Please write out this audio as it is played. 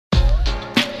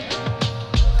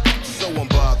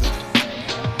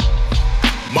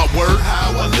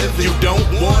live it. You don't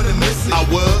wanna miss it. I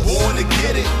was born to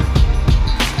get it.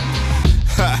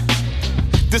 Ha.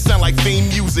 This sound like theme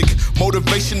music.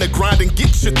 Motivation to grind and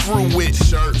get you through it.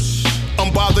 Church.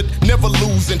 Unbothered, never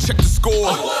losing. Check the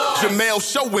score. Jamel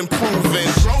show improving.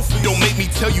 Don't make me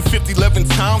tell you 50-11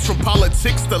 times from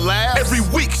politics to laughs. Every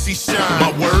week she shine.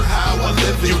 My word, how I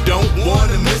live it. You don't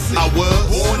wanna miss it. I was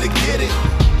born to get it.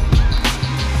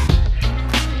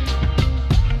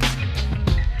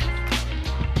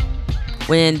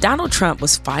 When Donald Trump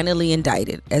was finally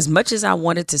indicted, as much as I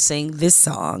wanted to sing this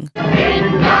song,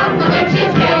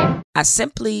 I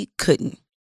simply couldn't.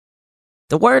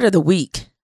 The word of the week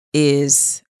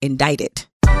is indicted.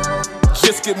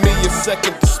 Just give me a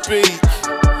second to speak.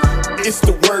 It's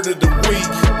the word of the week.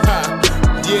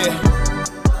 Yeah.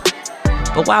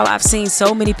 But while I've seen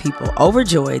so many people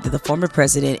overjoyed that the former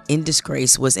president in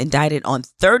disgrace was indicted on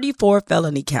 34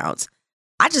 felony counts,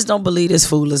 I just don't believe this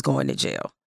fool is going to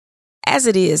jail. As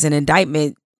it is, an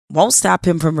indictment won't stop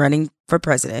him from running for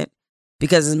president,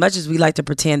 because as much as we like to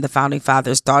pretend the founding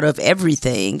fathers thought of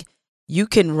everything, you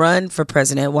can run for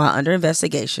president while under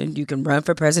investigation. You can run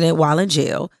for president while in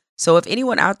jail. So if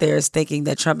anyone out there is thinking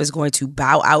that Trump is going to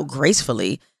bow out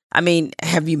gracefully, I mean,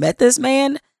 have you met this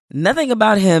man? Nothing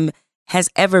about him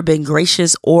has ever been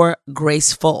gracious or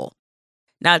graceful.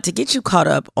 Now, to get you caught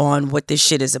up on what this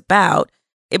shit is about,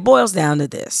 it boils down to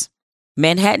this.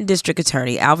 Manhattan District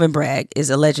Attorney Alvin Bragg is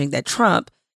alleging that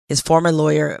Trump, his former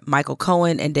lawyer Michael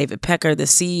Cohen, and David Pecker, the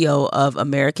CEO of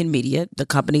American Media, the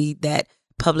company that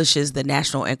publishes the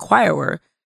National Enquirer,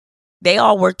 they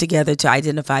all worked together to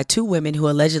identify two women who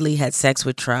allegedly had sex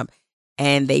with Trump,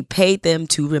 and they paid them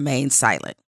to remain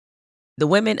silent. The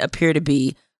women appear to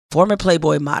be former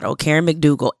Playboy model Karen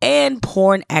McDougal and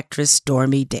porn actress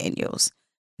Stormy Daniels.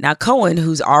 Now, Cohen,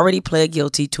 who's already pled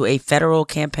guilty to a federal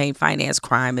campaign finance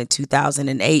crime in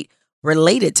 2008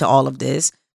 related to all of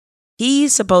this, he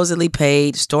supposedly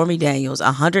paid Stormy Daniels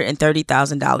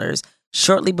 $130,000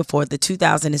 shortly before the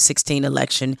 2016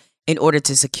 election in order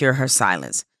to secure her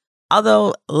silence.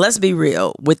 Although, let's be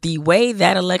real, with the way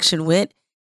that election went,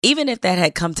 even if that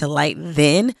had come to light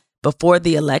then, before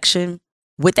the election,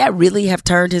 would that really have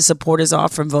turned his supporters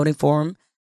off from voting for him?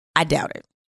 I doubt it.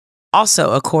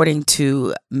 Also, according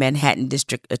to Manhattan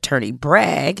District Attorney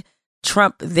Bragg,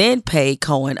 Trump then paid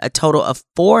Cohen a total of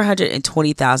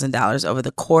 $420,000 over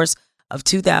the course of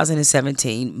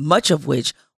 2017, much of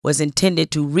which was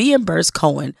intended to reimburse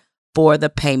Cohen for the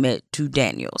payment to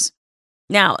Daniels.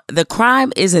 Now, the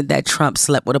crime isn't that Trump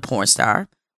slept with a porn star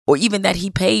or even that he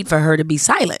paid for her to be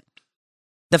silent.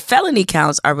 The felony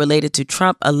counts are related to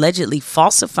Trump allegedly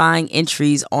falsifying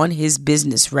entries on his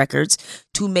business records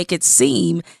to make it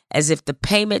seem as if the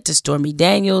payment to Stormy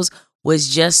Daniels was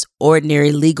just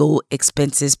ordinary legal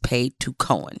expenses paid to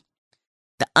Cohen.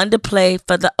 The underplay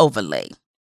for the overlay.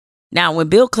 Now, when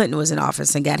Bill Clinton was in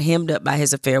office and got hemmed up by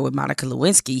his affair with Monica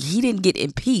Lewinsky, he didn't get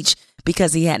impeached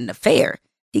because he had an affair.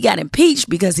 He got impeached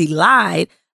because he lied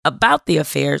about the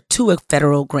affair to a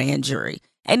federal grand jury.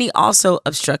 And he also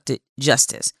obstructed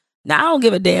justice. Now, I don't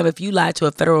give a damn if you lie to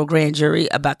a federal grand jury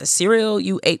about the cereal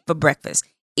you ate for breakfast.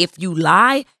 If you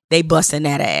lie, they busting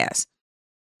that ass.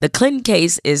 The Clinton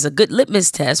case is a good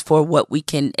litmus test for what we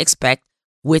can expect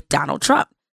with Donald Trump.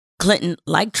 Clinton,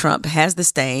 like Trump, has the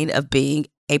stain of being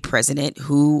a president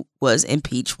who was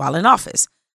impeached while in office.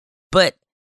 But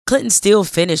Clinton still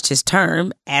finished his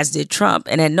term, as did Trump,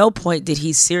 and at no point did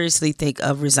he seriously think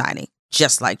of resigning,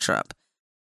 just like Trump.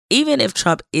 Even if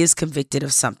Trump is convicted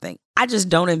of something, I just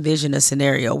don't envision a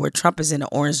scenario where Trump is in an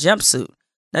orange jumpsuit.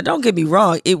 Now, don't get me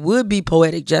wrong, it would be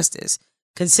poetic justice.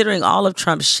 Considering all of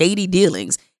Trump's shady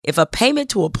dealings, if a payment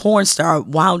to a porn star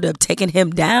wound up taking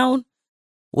him down,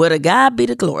 well, to God be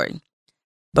the glory.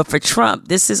 But for Trump,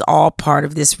 this is all part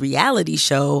of this reality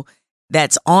show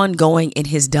that's ongoing in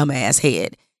his dumbass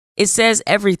head. It says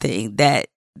everything that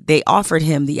they offered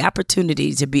him the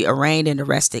opportunity to be arraigned and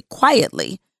arrested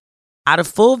quietly, out of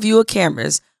full view of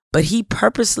cameras, but he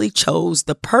purposely chose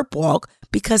the perp walk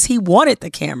because he wanted the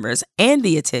cameras and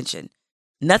the attention.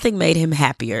 Nothing made him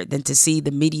happier than to see the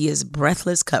media's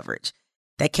breathless coverage.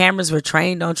 That cameras were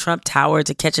trained on Trump Tower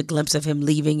to catch a glimpse of him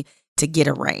leaving to get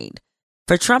arraigned.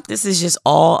 For Trump, this is just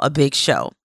all a big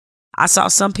show. I saw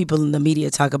some people in the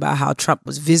media talk about how Trump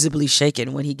was visibly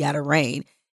shaken when he got arraigned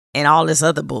and all this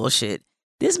other bullshit.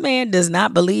 This man does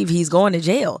not believe he's going to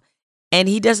jail, and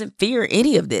he doesn't fear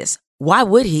any of this. Why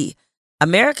would he?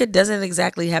 America doesn't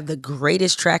exactly have the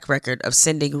greatest track record of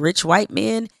sending rich white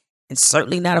men, and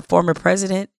certainly not a former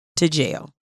president, to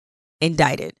jail.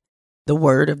 Indicted. The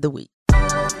word of the week.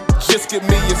 Just give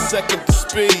me a second to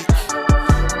speak.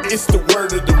 It's the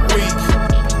word of the week.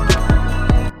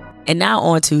 And now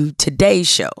on to today's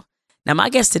show. Now, my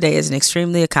guest today is an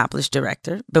extremely accomplished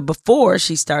director, but before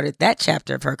she started that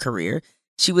chapter of her career,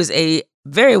 she was a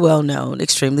very well-known,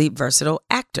 extremely versatile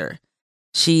actor.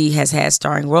 She has had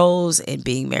starring roles in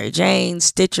Being Mary Jane,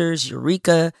 Stitchers,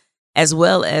 Eureka, as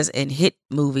well as in hit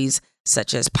movies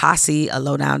such as Posse, A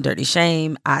Low Down Dirty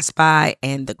Shame, I Spy,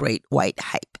 and The Great White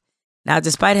Hype. Now,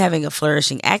 despite having a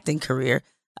flourishing acting career,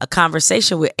 a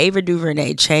conversation with Ava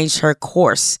DuVernay changed her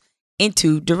course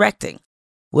into directing.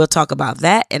 We'll talk about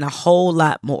that and a whole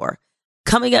lot more.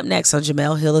 Coming up next on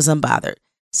Jemele Hill is Unbothered,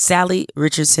 SALLI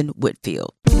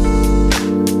Richardson-Whitfield.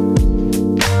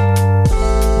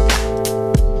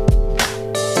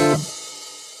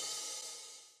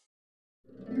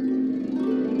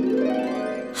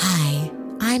 Hi,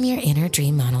 I'm your inner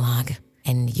dream monologue,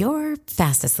 and you're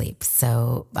fast asleep,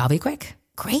 so I'll be quick.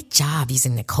 Great job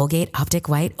using the Colgate Optic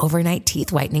White Overnight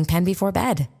Teeth Whitening Pen before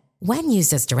bed. When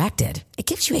used as directed, it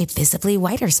gives you a visibly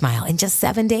whiter smile in just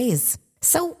 7 days.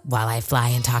 So while I fly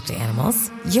and talk to animals,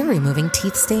 you're removing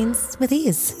teeth stains with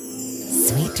ease.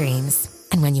 Sweet dreams.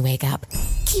 And when you wake up,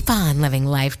 keep on living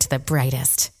life to the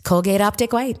brightest. Colgate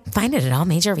Optic White. Find it at all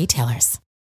major retailers.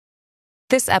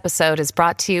 This episode is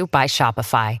brought to you by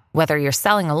Shopify. Whether you're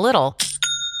selling a little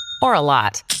or a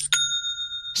lot,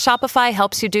 Shopify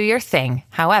helps you do your thing,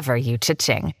 however you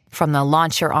cha-ching. From the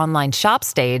launch your online shop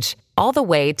stage, all the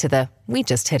way to the we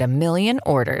just hit 1 million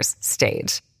orders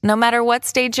stage. No matter what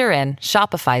stage you're in,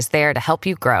 Shopify's there to help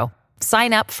you grow.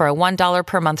 Sign up for a $1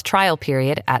 per month trial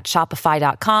period at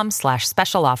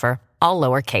shopify.com/special offer, all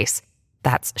lowercase.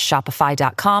 That's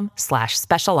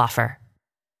shopify.com/special offer.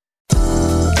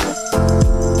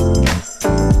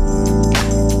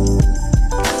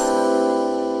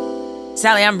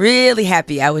 SALLI, I'm really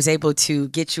happy I was able to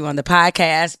get you on the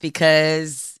podcast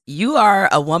because you are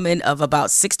a woman of about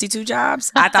 62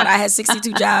 jobs. I thought I had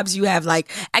 62 jobs. You have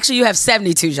you have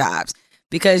 72 jobs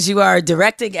because you are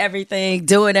directing everything,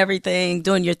 doing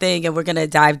your thing. And we're going to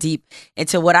dive deep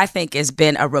into what I think has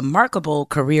been a remarkable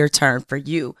career turn for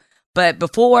you. But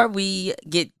before we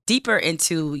get deeper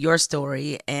into your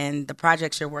story and the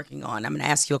projects you're working on, I'm going to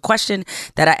ask you a question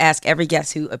that I ask every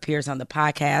guest who appears on the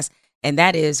podcast. And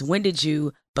that is, when did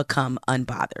you become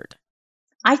unbothered?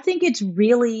 I think it's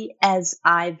really as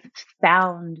I've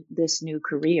found this new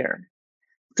career.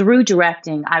 Through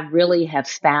directing, I really have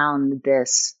found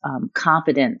this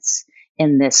confidence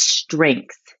and this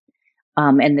strength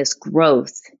and this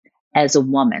growth as a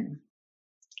woman.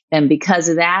 And because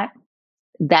of that,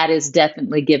 that is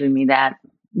definitely giving me that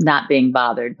not being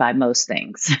bothered by most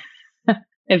things,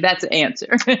 if that's an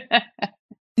answer.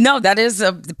 No, that is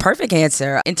a perfect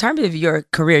answer. In terms of your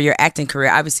career, your acting career,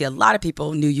 obviously a lot of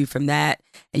people knew you from that.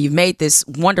 And you've made this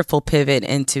wonderful pivot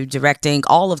into directing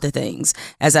all of the things,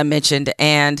 as I mentioned.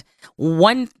 And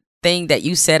one thing that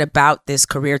you said about this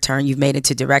career turn you've made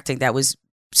into directing that was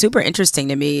super interesting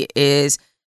to me is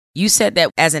you said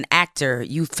that as an actor,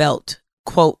 you felt,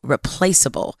 quote,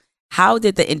 replaceable. How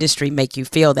did the industry make you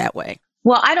feel that way?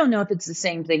 Well, I don't know if it's the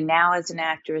same thing now as an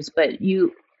actress, but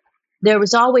there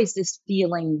was always this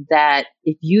feeling that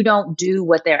if you don't do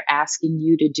what they're asking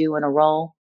you to do in a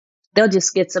role, they'll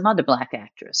just get some other Black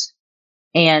actress.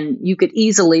 And you could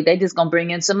easily, they just going to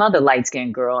bring in some other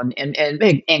light-skinned girl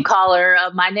and call her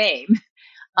my name.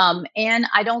 And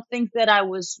I don't think that I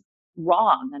was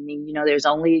wrong. I mean,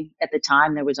 at the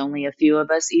time, there was only a few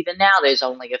of us. Even now, there's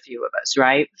only a few of us,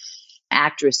 right?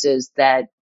 Actresses that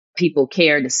people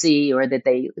care to see or that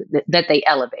they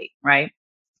elevate, right?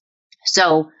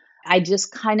 So I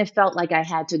just kind of felt like I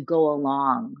had to go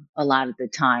along a lot of the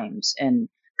times, and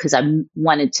because I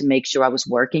wanted to make sure I was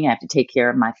working, I have to take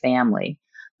care of my family.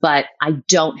 But I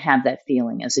don't have that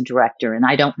feeling as a director, and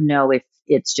I don't know if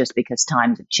it's just because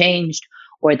times have changed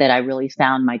or that I really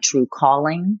found my true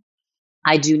calling.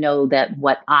 I do know that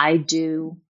what I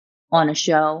do on a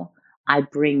show, I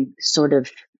bring sort of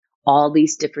all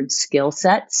these different skill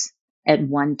sets at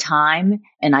one time,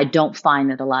 and I don't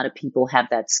find that a lot of people have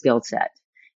that skill set.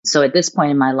 So at this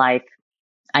point in my life,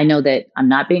 I know that I'm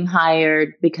not being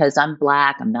hired because I'm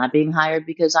Black. I'm not being hired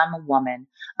because I'm a woman.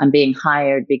 I'm being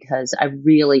hired because I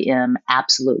really am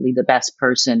absolutely the best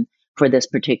person for this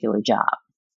particular job.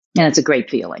 And it's a great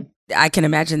feeling. I can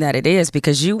imagine that it is,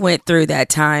 because you went through that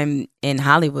time in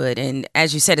Hollywood. And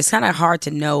as you said, it's kind of hard to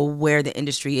know where the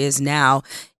industry is now.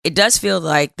 It does feel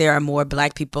like there are more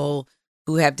Black people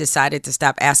who have decided to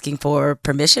stop asking for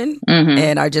permission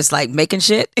and are just like making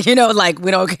shit, like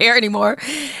we don't care anymore.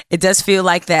 It does feel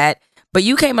like that. But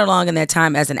you came along in that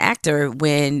time as an actor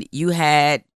when you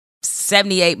had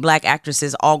 78 black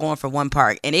actresses all going for one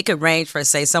part. And it could range for,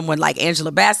 say, someone like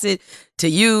Angela Bassett to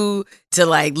you to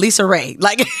like Lisa Ray.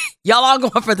 Like y'all all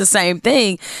going for the same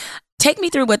thing. Take me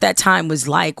through what that time was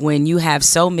like when you have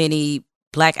so many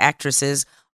black actresses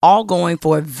all going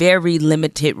for very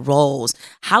limited roles.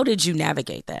 How did you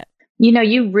navigate that?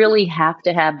 You really have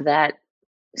to have that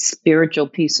spiritual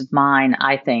peace of mind,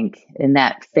 I think, and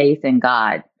that faith in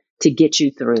God to get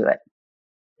you through it.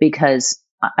 Because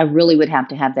I really would have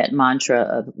to have that mantra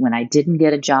of when I didn't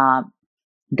get a job,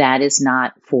 that is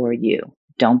not for you.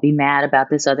 Don't be mad about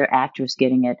this other actress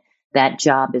getting it. That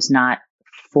job is not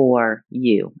for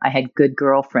you. I had good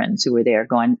girlfriends who were there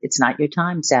going, it's not your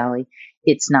time, Sally.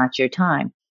 It's not your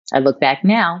time. I look back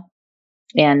now,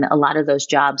 and a lot of those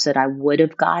jobs that I would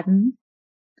have gotten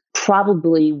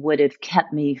probably would have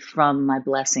kept me from my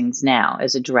blessings now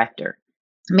as a director.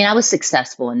 I mean, I was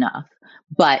successful enough,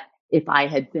 but if I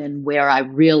had been where I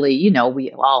really,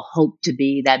 we all hope to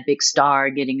be, that big star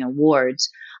getting awards,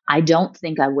 I don't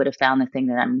think I would have found the thing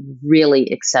that I'm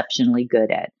really exceptionally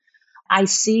good at. I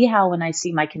see how when I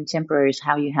see my contemporaries,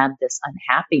 how you have this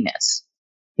unhappiness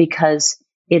because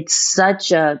it's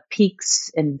such a peaks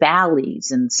and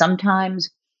valleys. And sometimes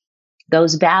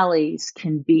those valleys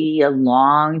can be a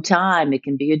long time. It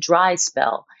can be a dry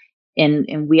spell.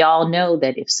 And we all know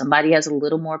that if somebody has a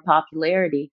little more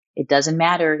popularity, it doesn't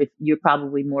matter if you're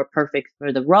probably more perfect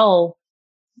for the role,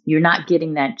 you're not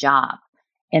getting that job.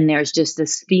 And there's just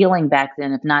this feeling back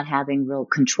then of not having real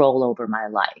control over my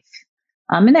life.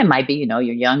 And that might be, you're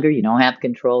younger, you don't have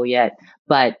control yet.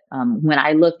 But when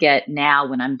I look at now,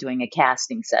 when I'm doing a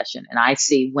casting session and I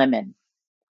see women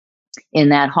in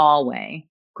that hallway,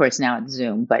 of course, now it's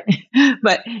Zoom, but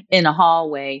in a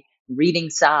hallway, reading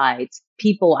sides,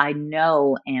 people I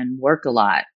know and work a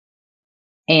lot.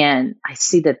 And I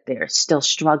see that they're still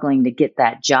struggling to get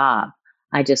that job.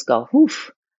 I just go,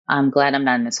 oof, I'm glad I'm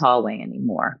not in this hallway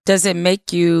anymore. Does it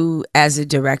make you as a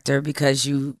director, because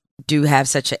you do have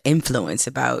such an influence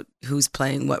about who's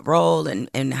playing what role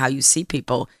and how you see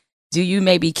people, do you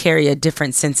maybe carry a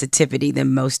different sensitivity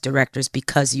than most directors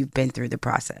because you've been through the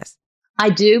process? I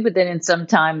do, but then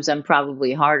sometimes I'm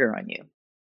probably harder on you.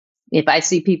 If I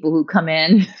see people who come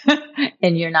in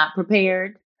and you're not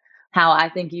prepared, how I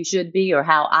think you should be or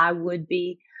how I would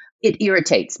be, it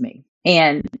irritates me.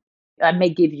 And I may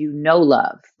give you no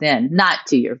love then, not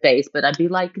to your face, but I'd be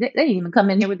like, they didn't even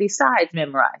come in here with these sides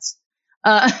memorized.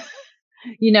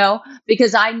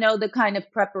 Because I know the kind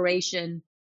of preparation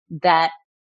that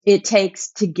it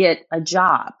takes to get a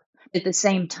job. At the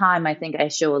same time, I think I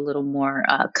show a little more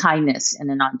kindness in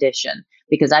an audition,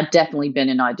 because I've definitely been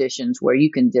in auditions where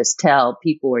you can just tell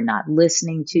people are not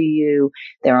listening to you.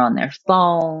 They're on their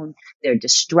phone. They're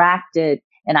distracted.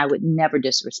 And I would never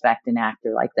disrespect an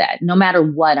actor like that. No matter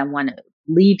what, I want to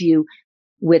leave you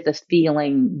with a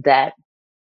feeling that,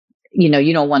 you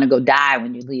don't want to go die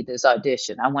when you leave this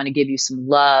audition. I want to give you some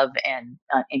love and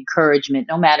encouragement,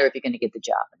 no matter if you're going to get the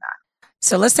job or not.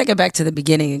 So let's take it back to the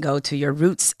beginning and go to your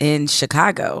roots in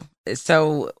Chicago.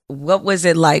 So what was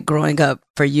it like growing up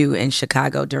for you in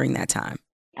Chicago during that time?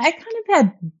 I kind of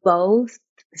had both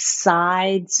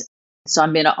sides. So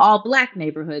I'm in an all Black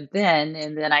neighborhood then,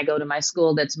 and then I go to my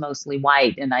school that's mostly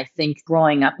white. And I think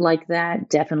growing up like that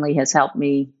definitely has helped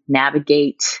me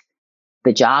navigate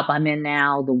the job I'm in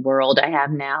now, the world I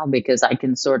have now, because I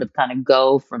can sort of kind of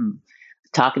go from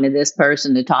talking to this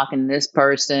person to talking to this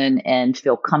person and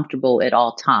feel comfortable at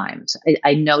all times.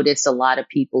 I notice a lot of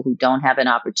people who don't have an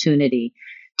opportunity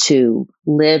to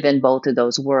live in both of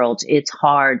those worlds. It's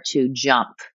hard to jump,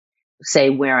 say,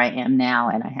 where I am now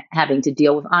and having to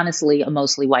deal with, honestly, a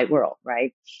mostly white world,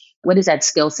 right? What is that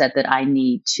skill set that I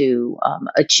need to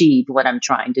achieve what I'm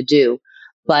trying to do,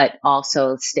 but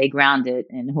also stay grounded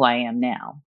in who I am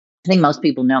now? I think most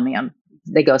people know me.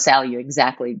 They go, Sally, you're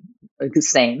exactly the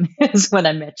same as when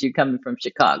I met you coming from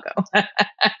Chicago.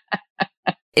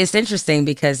 It's interesting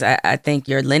because I think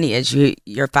your lineage,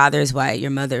 your father is white,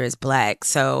 your mother is Black.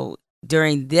 So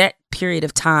during that period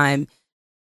of time,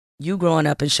 you growing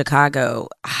up in Chicago,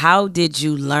 how did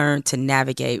you learn to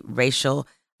navigate racial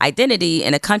identity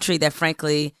in a country that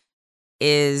frankly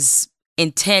is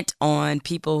intent on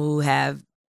people who have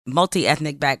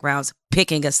multi-ethnic backgrounds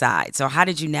picking a side? So how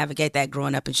did you navigate that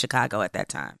growing up in Chicago at that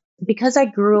time? Because I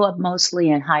grew up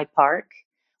mostly in Hyde Park,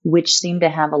 which seemed to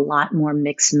have a lot more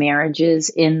mixed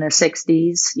marriages in the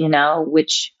 60s,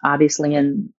 which obviously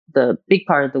in the big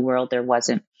part of the world there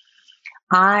wasn't.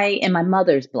 And my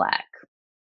mother's Black.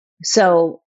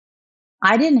 So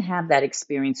I didn't have that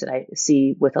experience that I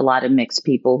see with a lot of mixed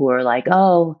people who are like,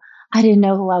 oh, I didn't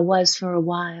know who I was for a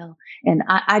while. And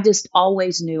I just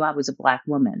always knew I was a Black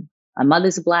woman. My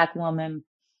mother's a Black woman.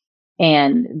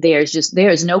 And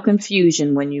there's no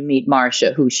confusion when you meet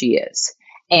Marcia, who she is.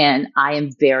 And I am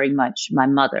very much my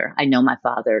mother. I know my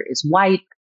father is white.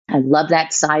 I love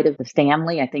that side of the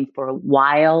family. I think for a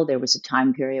while, there was a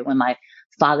time period when my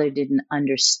father didn't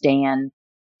understand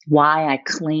why I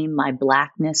claim my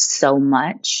blackness so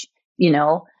much,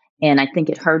 and I think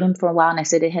it hurt him for a while. And I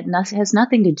said, has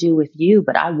nothing to do with you,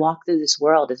 but I walk through this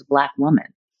world as a Black woman.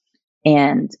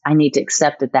 And I need to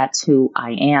accept that that's who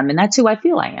I am. And that's who I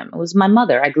feel I am. It was my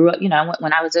mother. I grew up,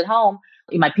 when I was at home,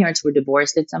 my parents were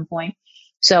divorced at some point.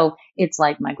 So it's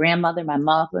like my grandmother, my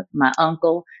mother, my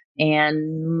uncle,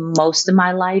 and most of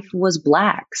my life was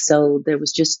Black. So there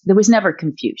was never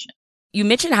confusion. You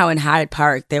mentioned how in Hyde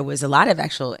Park there was a lot of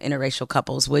actual interracial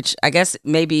couples, which I guess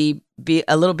maybe be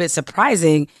a little bit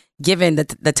surprising given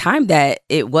the time that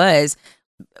it was.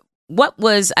 What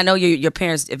was, I know your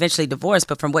parents eventually divorced,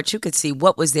 but from what you could see,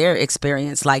 what was their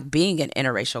experience like being an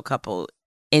interracial couple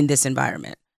in this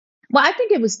environment? Well, I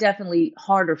think it was definitely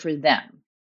harder for them.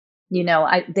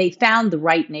 They found the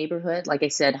right neighborhood. Like I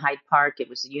said, Hyde Park, it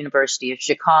was the University of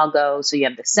Chicago. So you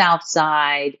have the South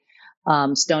Side,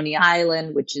 Stony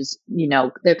Island, which is,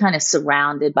 they're kind of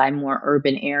surrounded by more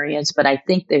urban areas. But I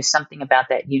think there's something about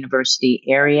that university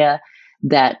area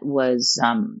that was,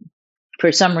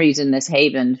 for some reason, this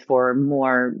haven for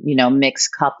more, mixed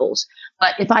couples.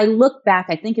 But if I look back,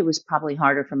 I think it was probably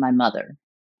harder for my mother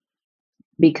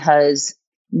because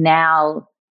now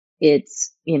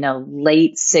it's,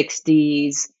 late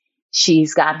 60s.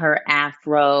 She's got her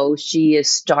afro. She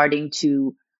is starting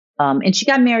to, and she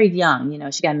got married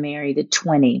young, she got married at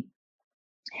 20.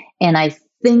 And I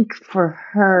think for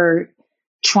her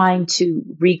trying to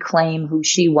reclaim who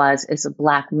she was as a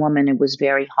Black woman, it was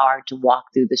very hard to walk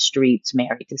through the streets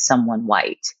married to someone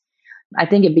white. I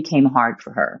think it became hard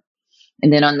for her.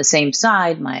 And then on the same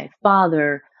side, my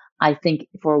father, I think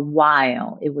for a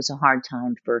while, it was a hard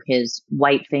time for his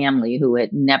white family who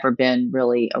had never been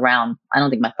really around. I don't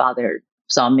think my father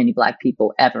saw many Black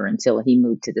people ever until he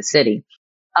moved to the city.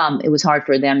 It was hard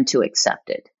for them to accept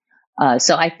it.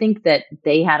 So I think that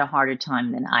they had a harder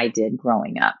time than I did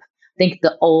growing up. I think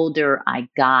the older I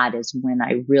got is when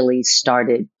I really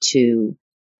started to,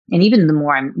 and even the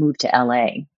more I moved to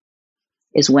LA,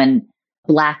 is when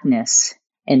Blackness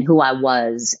and who I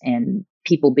was and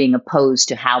people being opposed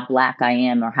to how Black I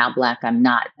am or how Black I'm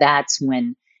not, that's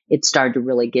when it started to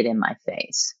really get in my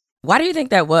face. Why do you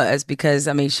think that was? Because,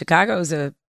 Chicago is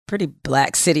a pretty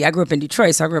Black city. I grew up in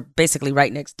Detroit, so I grew up basically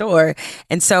right next door.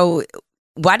 And so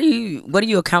what do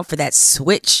you account for that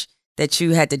switch that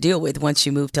you had to deal with once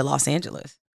you moved to Los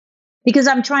Angeles? Because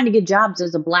I'm trying to get jobs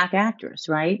as a Black actress,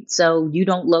 right? So you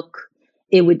don't look,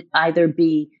 it would either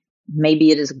be,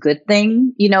 maybe it is a good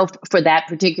thing, for that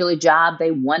particular job.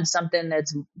 They want something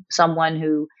that's someone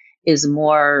who is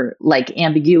more like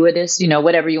ambiguous,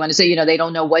 whatever you want to say, they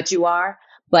don't know what you are.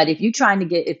 But if you're trying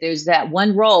to if there's that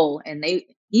one role, and they,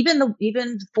 even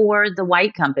for the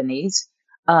white companies,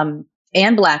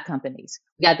 and Black companies,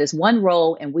 we got this one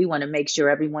role and we want to make sure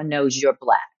everyone knows you're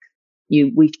Black.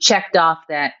 We've checked off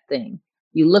that thing.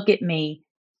 You look at me,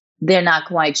 they're not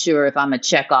quite sure if I'm going to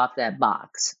check off that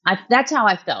box. That's how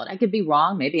I felt. I could be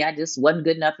wrong. Maybe I just wasn't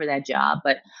good enough for that job,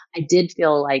 but I did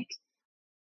feel like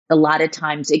a lot of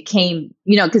times it came,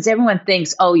 because everyone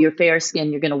thinks, oh, you're fair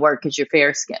skinned, you're going to work because you're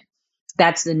fair skinned.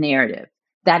 That's the narrative.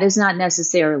 That is not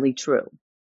necessarily true.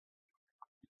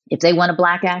 If they want a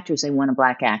Black actress, they want a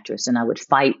Black actress. And I would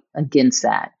fight against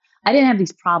that. I didn't have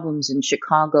these problems in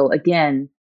Chicago. Again,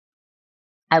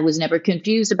 I was never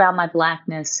confused about my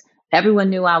Blackness. Everyone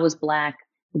knew I was Black.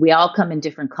 We all come in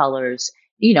different colors.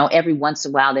 Every once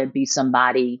in a while, there'd be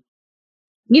somebody,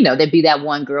 there'd be that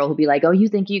one girl who'd be like, oh, you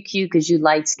think you cute because you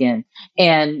light skin.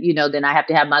 And, then I have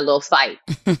to have my little fight.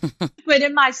 But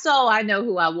in my soul, I know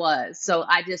who I was. So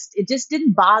it just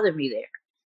didn't bother me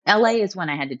there. LA is when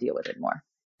I had to deal with it more.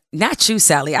 Not you,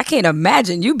 Sally. I can't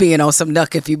imagine you being on some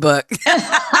Nuck If You Buck. I'm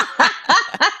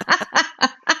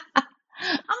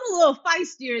a little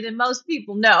feistier than most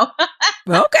people know.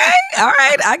 Okay. All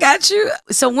right. I got you.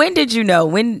 So when did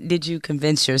you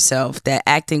convince yourself that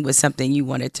acting was something you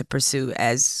wanted to pursue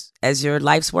as your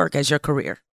life's work, as your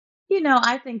career?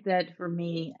 I think that for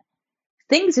me,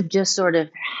 things have just sort of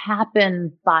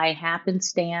happened by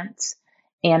happenstance.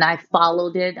 And I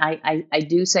followed it. I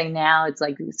do say now it's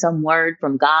like some word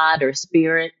from God or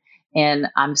spirit. And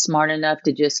I'm smart enough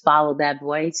to just follow that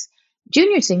voice.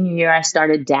 Junior, senior year, I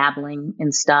started dabbling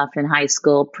in stuff in high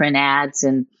school, print ads.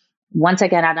 And once I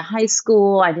got out of high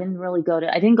school, I didn't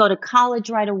go to college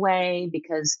right away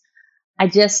because I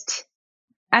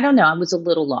don't know, I was a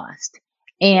little lost.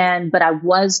 But I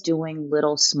was doing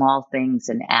little small things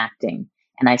in acting.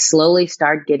 And I slowly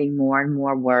started getting more and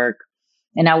more work.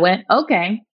 And I went,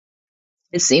 okay,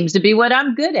 it seems to be what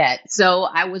I'm good at. So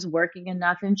I was working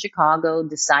enough in Chicago,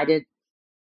 decided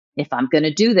if I'm going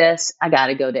to do this, I got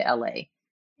to go to LA.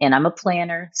 And I'm a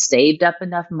planner, saved up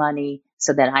enough money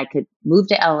so that I could move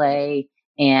to LA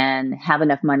and have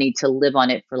enough money to live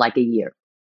on it for like a year.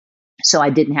 So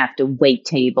I didn't have to wait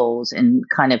tables and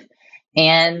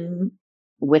and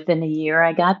within a year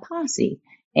I got Posse,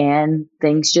 and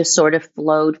things just sort of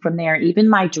flowed from there. Even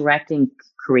my directing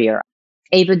career,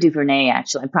 Ava DuVernay,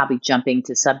 actually, I'm probably jumping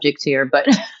to subjects here, but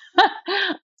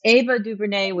Ava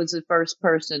DuVernay was the first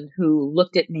person who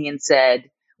looked at me and said,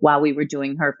 while we were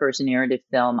doing her first narrative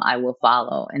film, I Will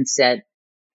Follow, and said,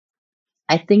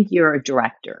 I think you're a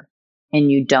director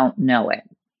and you don't know it.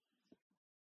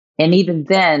 And even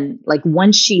then, like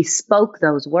once she spoke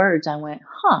those words, I went,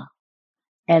 huh.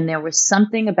 And there was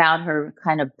something about her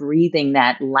kind of breathing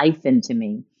that life into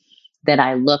me that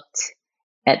I looked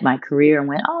at my career and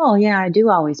went, oh yeah, I do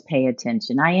always pay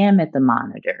attention. I am at the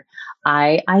monitor.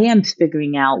 I am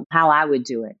figuring out how I would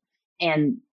do it.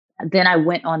 And then I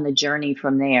went on the journey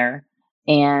from there.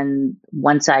 And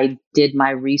once I did my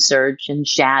research and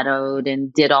shadowed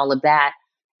and did all of that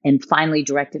and finally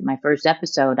directed my first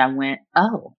episode, I went,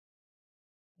 oh,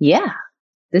 yeah,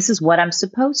 this is what I'm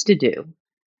supposed to do.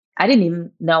 I didn't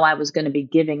even know I was going to be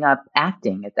giving up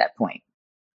acting at that point.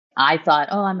 I thought,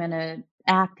 oh, I'm going to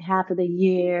act half of the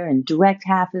year and direct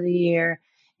half of the year.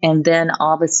 And then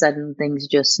all of a sudden things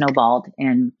just snowballed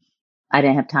and I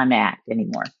didn't have time to act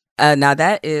anymore. Now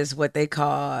that is what they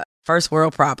call first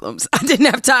world problems. I didn't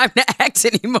have time to act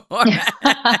anymore.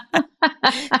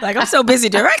 Like, I'm so busy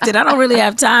directing, I don't really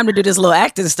have time to do this little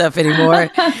acting stuff anymore.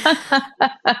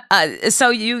 So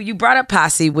you brought up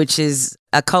Posse, which is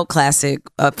a cult classic,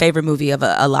 a favorite movie of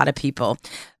a lot of people.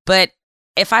 But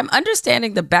if I'm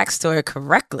understanding the backstory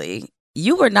correctly,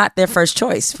 you were not their first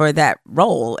choice for that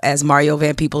role as Mario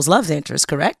Van Peebles' love interest,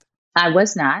 correct? I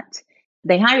was not.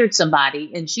 They hired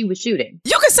somebody and she was shooting.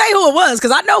 You can say who it was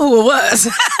because I know who it was.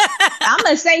 I'm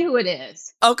gonna say who it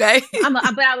is. Okay.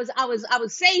 But I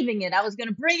was saving it. I was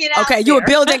gonna bring it out. Okay, you were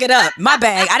building it up. My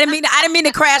bad. I didn't mean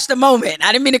to crash the moment.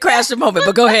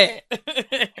 But go ahead.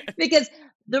 Because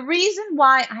the reason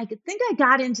why I think I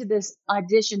got into this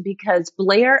audition because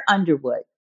Blair Underwood,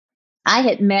 I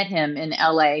had met him in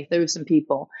LA through some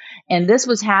people, and this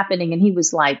was happening. And he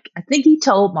was like, I think he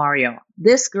told Mario,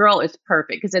 this girl is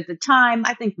perfect. Because at the time,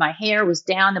 I think my hair was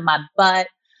down to my butt.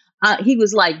 He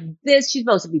was like, she's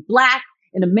supposed to be Black,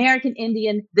 an American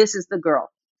Indian. This is the girl.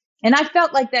 And I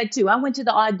felt like that too. I went to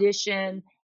the audition,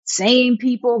 same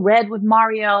people read with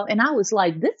Mario. And I was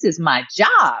like, this is my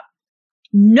job.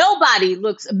 Nobody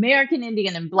looks American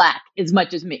Indian and Black as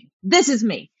much as me. This is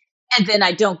me. And then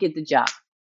I don't get the job.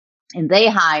 And they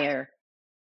hire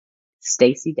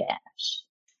Stacey Dash.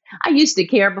 I used to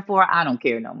care before. I don't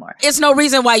care no more. It's no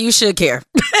reason why you should care.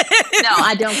 No,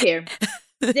 I don't care.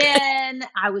 Then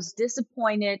I was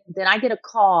disappointed. Then I get a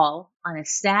call on a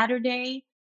Saturday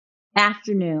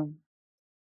afternoon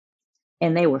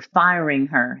and they were firing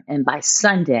her. And by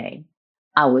Sunday,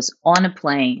 I was on a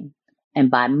plane.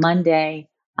 And by Monday,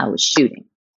 I was shooting.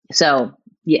 So,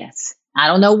 yes, I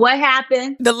don't know what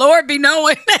happened. The Lord be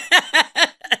knowing.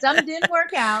 Something didn't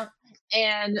work out,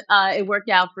 and it worked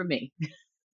out for me.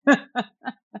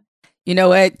 You know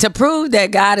what? To prove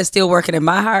that God is still working in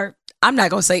my heart, I'm not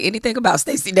gonna say anything about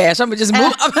Stacey Dash. I'm gonna just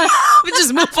move.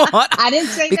 On. I didn't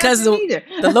say because nothing either.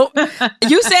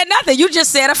 You said nothing. You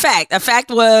just said a fact. A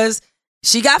fact was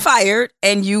she got fired,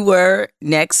 and you were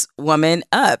next woman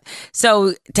up.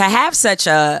 So to have such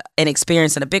an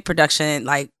experience in a big production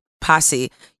like Posse,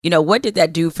 you know, what did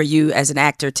that do for you as an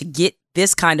actor to get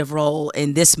this kind of role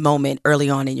in this moment early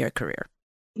on in your career?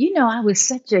 You know, I was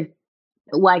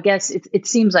I guess it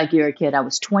seems like you're a kid. I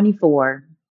was 24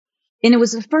 and it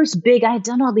was the first big, I had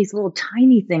done all these little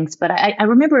tiny things, but I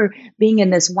remember being in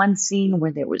this one scene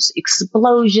where there was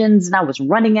explosions and I was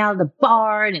running out of the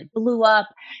bar and it blew up.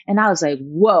 And I was like,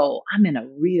 whoa, I'm in a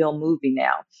real movie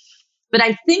now. But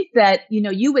I think that, you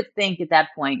know, you would think at that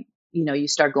point, you know, you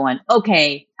start going,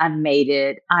 okay, I've made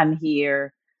it. I'm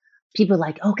here. People are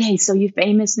like, okay, so you're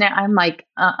famous now. I'm like,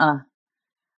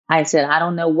 I said, I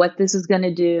don't know what this is going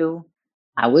to do.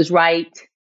 I was right.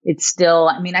 It's still,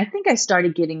 I mean, I think I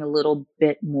started getting a little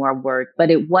bit more work, but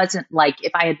it wasn't like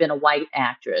if I had been a white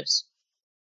actress,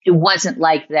 it wasn't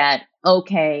like that.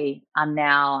 Okay,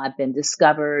 I've been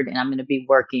discovered and I'm going to be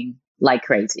working like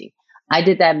crazy. I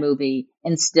did that movie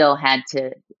and still had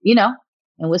to, you know,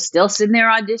 and was still sitting there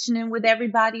auditioning with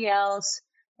everybody else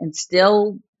and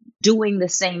still doing the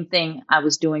same thing I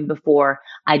was doing before.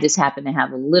 I just happened to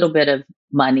have a little bit of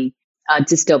money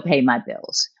to still pay my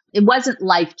bills. It wasn't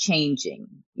life changing,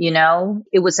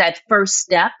 it was that first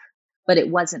step, but it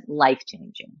wasn't life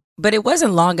changing. But it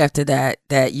wasn't long after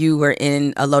that you were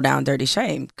in a Low Down Dirty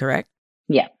Shame, correct?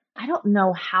 Yeah. I don't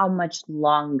know how much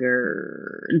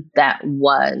longer that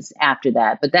was after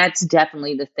that, but that's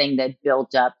definitely the thing that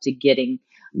built up to getting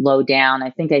Low Down. I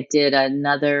think I did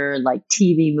another like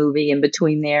TV movie in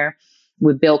between there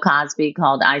with Bill Cosby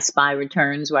called I Spy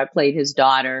Returns, where I played his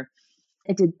daughter.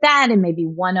 I did that and maybe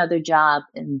one other job,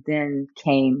 and then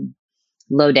came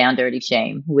Low Down Dirty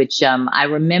Shame, which I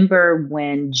remember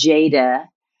when Jada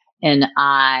and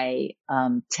I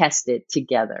tested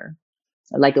together,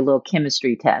 like a little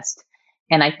chemistry test.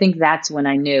 And I think that's when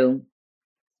I knew,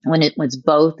 when it was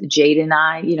both Jada and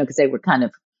I, because they were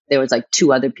there was like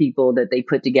two other people that they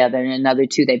put together and another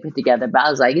two they put together. But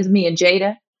I was like, it's me and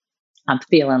Jada. I'm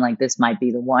feeling like this might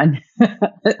be the one.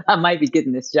 I might be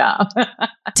getting this job.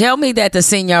 Tell me that the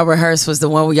scene y'all rehearsed was the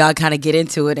one where y'all kind of get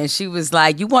into it and she was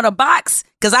like, you want a box?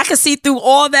 Because I can see through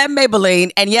all that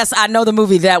Maybelline. And yes, I know the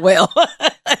movie that well.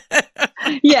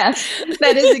 Yes,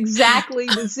 that is exactly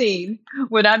the scene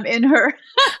when I'm in her.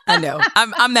 I know.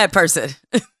 I'm that person.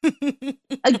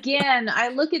 Again, I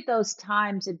look at those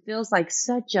times, it feels like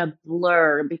such a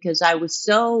blur because I was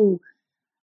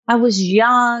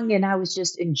young and I was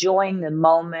just enjoying the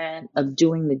moment of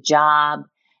doing the job.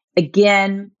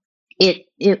 Again,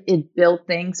 it built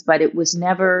things, but it was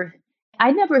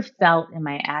I never felt in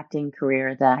my acting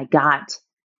career that I got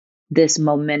this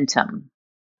momentum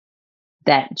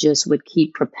that just would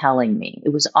keep propelling me. It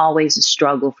was always a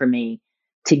struggle for me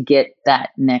to get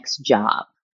that next job.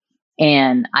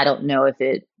 And I don't know if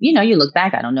you look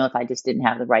back, I don't know if I just didn't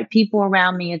have the right people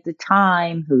around me at the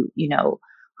time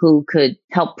who could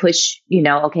help push,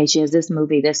 okay, she has this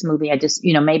movie. I just,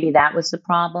 maybe that was the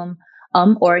problem.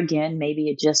 Or again, maybe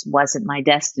it just wasn't my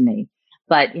destiny.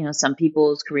 But, some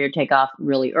people's career take off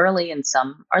really early and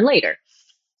some are later.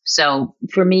 So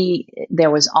for me, there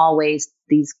was always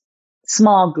these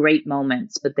small, great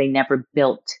moments, but they never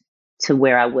built to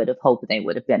where I would have hoped they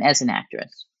would have been as an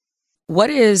actress. What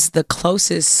is the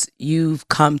closest you've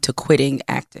come to quitting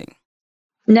acting?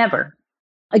 Never.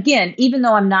 Again, even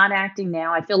though I'm not acting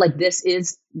now, I feel like this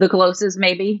is the closest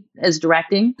maybe as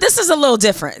directing. This is a little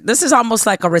different. This is almost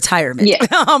like a retirement. Yeah.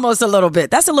 Almost a little bit.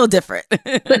 That's a little different.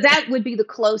 But that would be the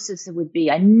closest it would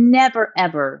be. I never,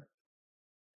 ever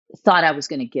thought I was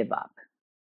going to give up.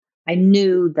 I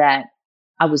knew that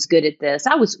I was good at this.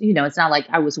 I was, it's not like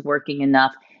I was working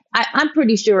enough. I'm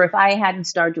pretty sure if I hadn't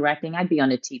started directing, I'd be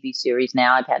on a TV series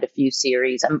now. I've had a few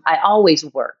series. I always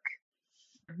work.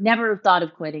 Never thought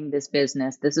of quitting this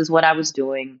business. This is what I was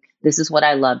doing. This is what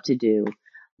I love to do.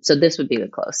 So this would be the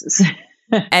closest.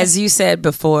 As you said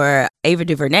before, Ava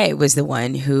DuVernay was the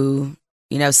one who,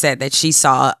 said that she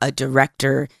saw a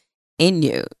director in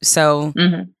you. So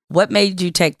what made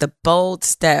you take the bold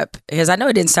step? Because I know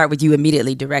it didn't start with you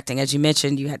immediately directing. As you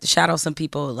mentioned, you had to shadow some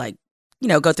people,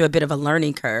 go through a bit of a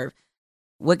learning curve.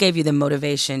 What gave you the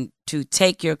motivation to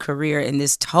take your career in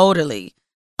this totally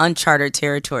uncharted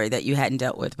territory that you hadn't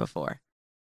dealt with before?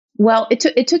 Well, it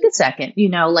took a second.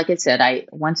 Like I said,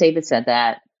 once Ava said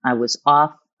that, I was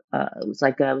off. It was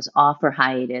like I was off for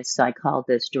hiatus. So I called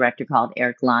this director named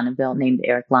Eric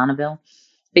Lonneville,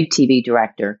 big TV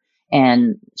director,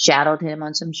 and shadowed him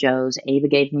on some shows. Ava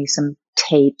gave me some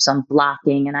tapes on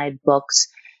blocking and I had books.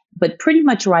 But pretty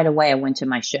much right away, I went to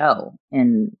my show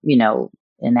and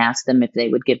asked them if they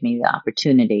would give me the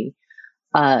opportunity.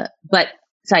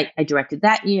 So I directed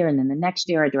that year. And then the next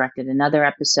year I directed another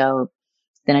episode.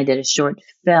 Then I did a short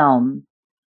film,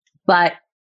 but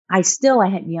I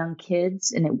had young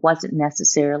kids and it wasn't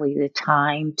necessarily the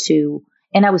time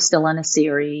and I was still on a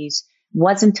series,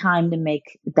 wasn't time to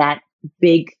make that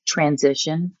big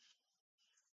transition.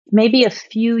 Maybe a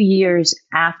few years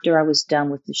after I was done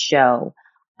with the show,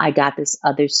 I got this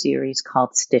other series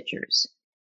called Stitchers.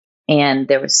 And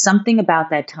there was something about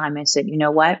that time. I said, you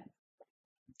know what?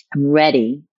 I'm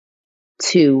ready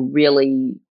to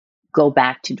really go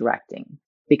back to directing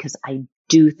because I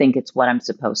do think it's what I'm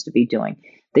supposed to be doing.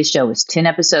 This show is 10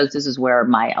 episodes. This is where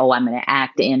I'm going to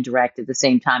act and direct at the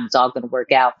same time. It's all going to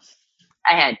work out.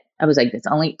 I was like, it's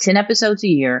only 10 episodes a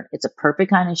year. It's a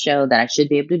perfect kind of show that I should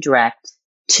be able to direct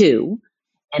to.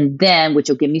 And then, which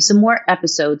will give me some more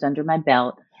episodes under my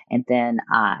belt. And then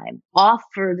I'm off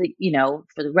for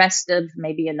the rest of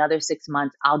maybe another 6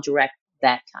 months. I'll direct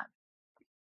that time.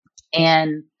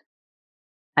 And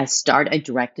I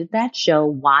directed that show.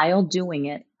 While doing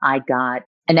it, I got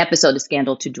an episode of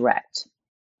Scandal to direct.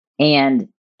 And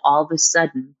all of a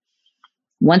sudden,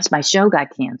 once my show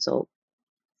got canceled,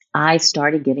 I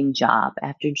started getting job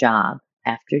after job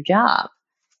after job.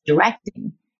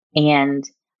 directing. And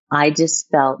I just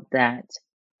felt that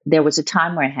there was a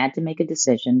time where I had to make a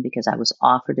decision because I was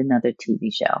offered another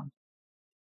TV show.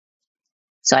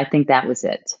 So I think that was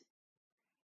it.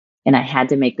 And I had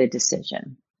to make the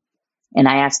decision. And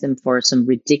I asked them for some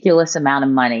ridiculous amount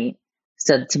of money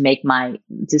so to make my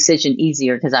decision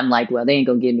easier, because I'm like, well, they ain't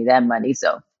going to give me that money.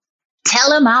 So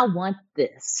tell them I want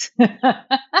this.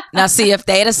 Now, see, if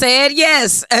they'd have said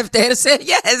yes.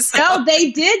 No,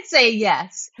 they did say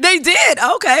yes. They did.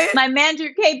 Okay. My manager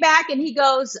came back and he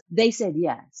goes, they said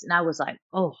yes. And I was like,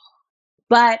 oh.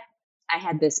 But I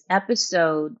had this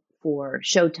episode for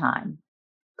Showtime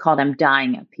called I'm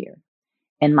Dying Up Here.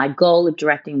 And my goal of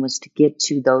directing was to get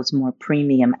to those more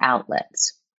premium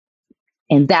outlets.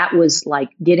 And that was like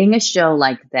getting a show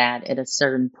like that at a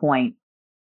certain point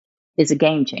is a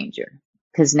game changer,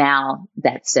 because now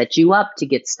that sets you up to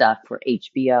get stuff for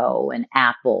HBO and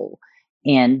Apple.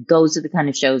 And those are the kind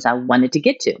of shows I wanted to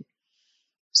get to.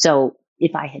 So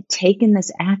if I had taken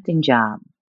this acting job,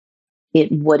 it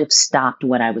would have stopped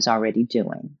what I was already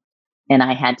doing. And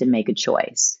I had to make a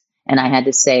choice. And I had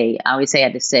to say, I always say I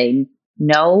had to say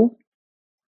no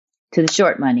to the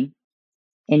short money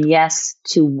and yes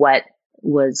to what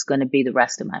was going to be the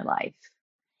rest of my life.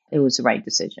 It was the right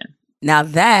decision. Now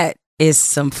that is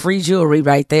some free jewelry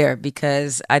right there,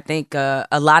 because I think a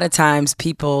lot of times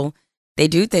people, they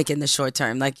do think in the short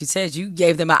term. Like you said, you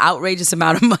gave them an outrageous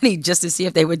amount of money just to see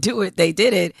if they would do it. They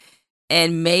did it.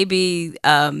 And maybe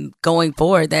going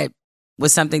forward, that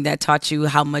was something that taught you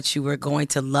how much you were going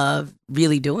to love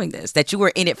really doing this, that you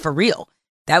were in it for real.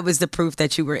 That was the proof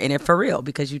that you were in it for real,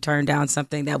 because you turned down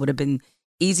something that would have been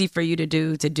easy for you to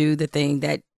do the thing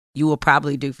that you will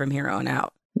probably do from here on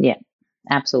out. Yeah,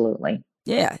 absolutely.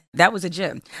 Yeah, that was a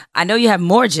gem. I know you have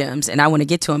more gems, and I want to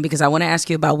get to them because I want to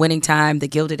ask you about Winning Time, The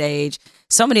Gilded Age,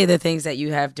 so many of the things that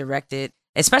you have directed,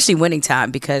 especially Winning Time,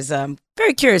 because I'm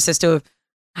very curious as to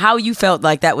how you felt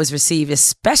like that was received,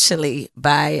 especially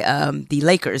by the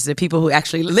Lakers, the people who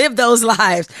actually live those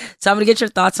lives. So I'm going to get your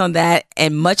thoughts on that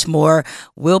and much more.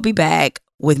 We'll be back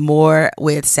with more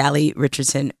with SALLI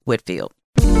Richardson-Whitfield.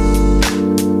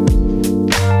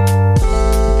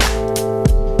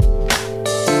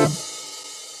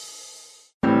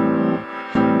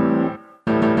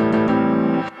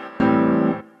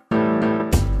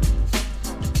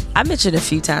 I mentioned a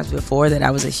few times before that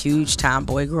I was a huge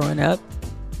tomboy growing up.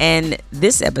 And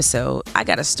this episode, I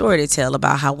got a story to tell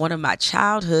about how one of my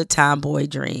childhood tomboy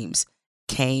dreams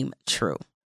came true.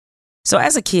 So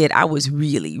as a kid, I was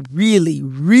really, really,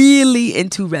 really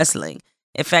into wrestling.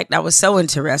 In fact, I was so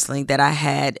into wrestling that I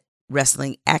had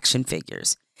wrestling action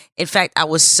figures. In fact, I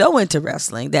was so into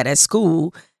wrestling that at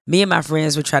school, me and my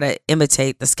friends would try to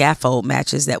imitate the scaffold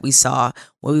matches that we saw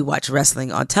when we watched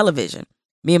wrestling on television.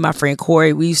 Me and my friend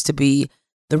Corey, we used to be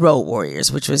the Road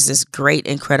Warriors, which was this great,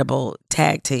 incredible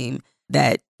tag team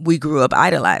that we grew up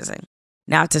idolizing.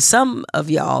 Now, to some of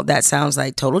y'all, that sounds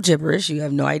like total gibberish. You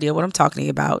have no idea what I'm talking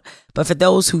about. But for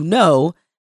those who know,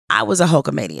 I was a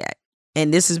Hulkamaniac.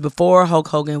 And this is before Hulk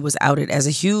Hogan was outed as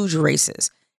a huge racist.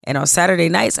 And on Saturday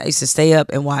nights, I used to stay up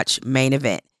and watch Main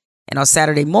Event. And on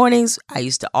Saturday mornings, I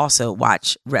used to also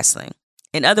watch wrestling.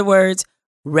 In other words,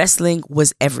 wrestling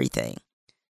was everything.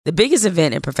 The biggest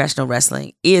event in professional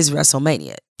wrestling is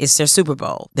WrestleMania. It's their Super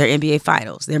Bowl, their NBA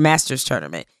Finals, their Masters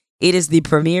Tournament. It is the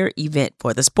premier event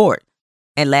for the sport.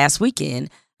 And last weekend,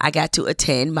 I got to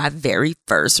attend my very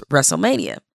first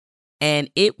WrestleMania. And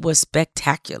it was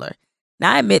spectacular.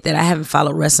 Now, I admit that I haven't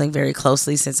followed wrestling very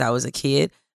closely since I was a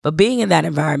kid, but being in that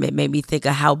environment made me think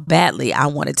of how badly I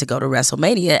wanted to go to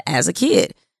WrestleMania as a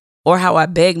kid, or how I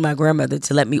begged my grandmother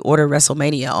to let me order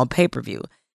WrestleMania on pay-per-view.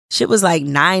 Shit was like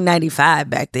 $9.95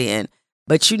 back then,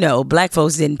 but you know, black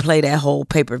folks didn't play that whole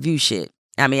pay-per-view shit.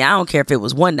 I mean, I don't care if it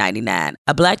was $1.99.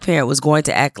 A black parent was going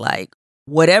to act like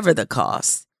whatever the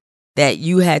cost, that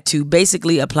you had to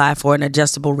basically apply for an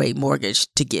adjustable rate mortgage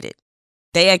to get it.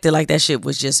 They acted like that shit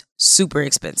was just super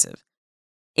expensive.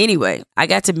 Anyway, I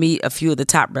got to meet a few of the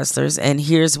top wrestlers, and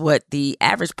here's what the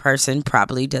average person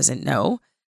probably doesn't know.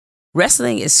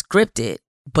 Wrestling is scripted,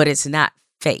 but it's not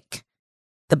fake.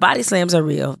 The body slams are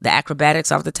real. The acrobatics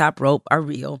off the top rope are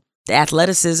real. The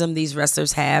athleticism these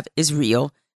wrestlers have is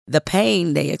real. The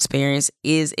pain they experience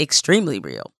is extremely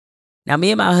real. Now,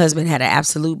 me and my husband had an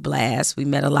absolute blast. We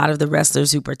met a lot of the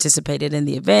wrestlers who participated in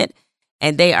the event,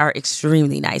 and they are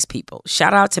extremely nice people.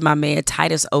 Shout out to my man,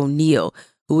 Titus O'Neil,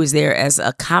 who was there as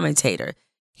a commentator.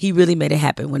 He really made it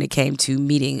happen when it came to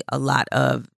meeting a lot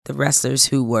of the wrestlers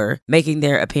who were making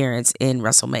their appearance in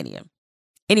WrestleMania.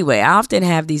 Anyway, I often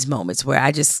have these moments where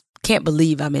I just can't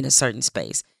believe I'm in a certain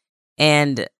space.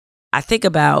 And I think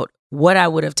about what I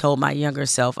would have told my younger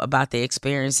self about the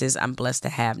experiences I'm blessed to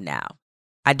have now.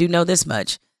 I do know this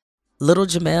much. Little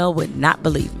Jamel would not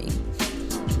believe me.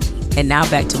 And now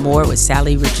back to more with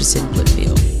SALLI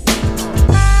Richardson-Whitfield.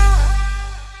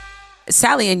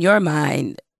 SALLI, in your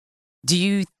mind, do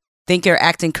you think your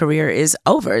acting career is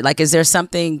over? Like, is there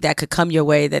something that could come your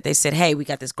way that they said, hey, we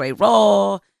got this great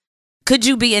role? Could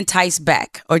you be enticed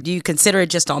back? Or do you consider it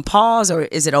just on pause, or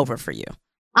is it over for you?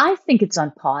 I think it's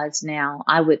on pause now.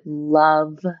 I would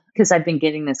love, because I've been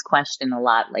getting this question a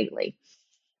lot lately,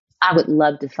 I would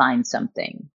love to find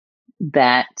something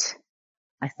that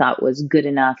I thought was good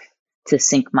enough to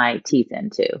sink my teeth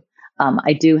into.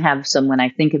 I do have some, when I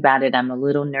think about it, I'm a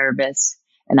little nervous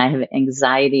and I have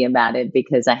anxiety about it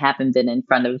because I haven't been in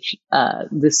front of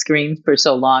the screen for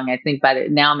so long. I think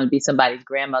now I'm going to be somebody's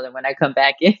grandmother when I come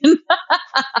back in.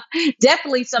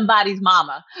 Definitely somebody's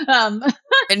mama.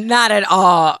 Not at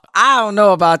all. I don't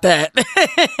know about that.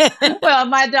 Well,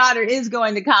 my daughter is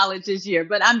going to college this year,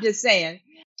 but I'm just saying,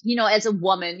 as a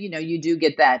woman, you do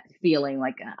get that feeling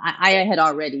like I had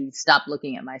already stopped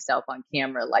looking at myself on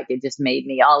camera. Like it just made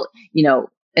me all,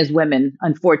 as women,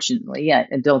 unfortunately, I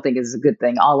don't think it's a good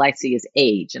thing. All I see is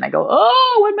age and I go,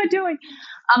 oh, what am I doing?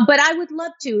 But I would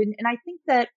love to. And I think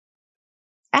that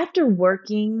after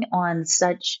working on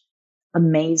such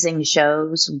amazing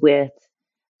shows with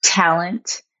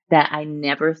talent that I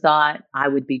never thought I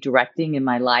would be directing in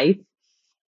my life,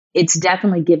 it's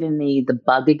definitely given me the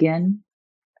bug again.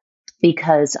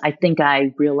 Because I think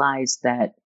I realized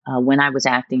that when I was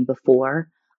acting before,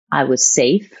 I was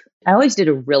safe. I always did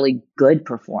a really good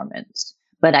performance.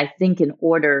 But I think in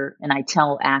order, and I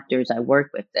tell actors I work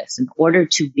with this, in order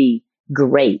to be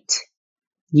great,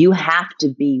 you have to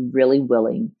be really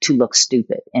willing to look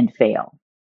stupid and fail.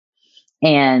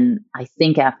 And I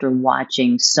think after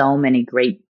watching so many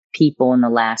great people in the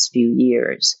last few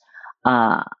years,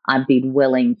 I've been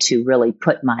willing to really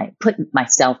put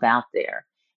myself out there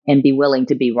and be willing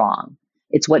to be wrong.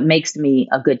 It's what makes me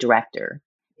a good director,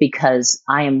 because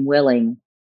I am willing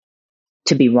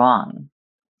to be wrong.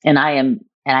 And I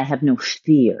have no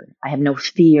fear. I have no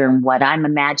fear in what I'm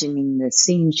imagining the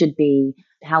scene should be,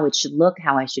 how it should look,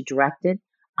 how I should direct it.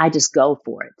 I just go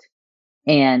for it.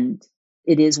 And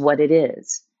it is what it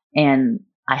is. And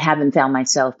I haven't found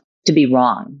myself to be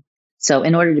wrong. So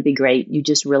in order to be great, you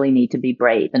just really need to be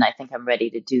brave. And I think I'm ready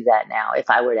to do that now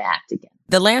if I were to act again.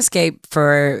 The landscape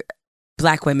for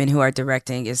Black women who are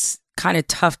directing is kind of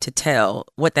tough to tell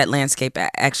what that landscape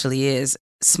actually is.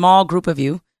 Small group of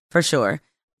you, for sure.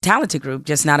 Talented group,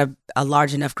 just not a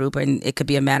large enough group. And it could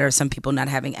be a matter of some people not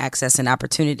having access and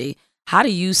opportunity. How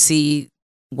do you see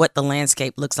what the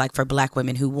landscape looks like for Black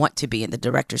women who want to be in the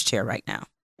director's chair right now?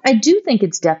 I do think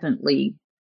it's definitely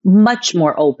much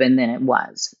more open than it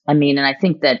was. I mean, and I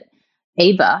think that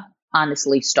Ava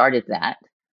honestly started that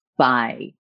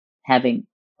by having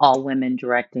all women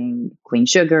directing Queen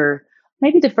Sugar.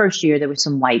 Maybe the first year there were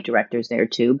some white directors there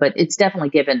too, but it's definitely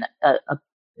given a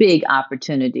big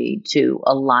opportunity to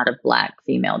a lot of Black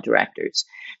female directors.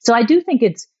 So I do think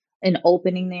it's an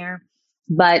opening there,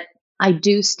 but I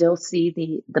do still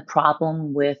see the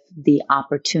problem with the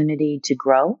opportunity to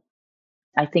grow.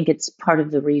 I think it's part of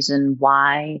the reason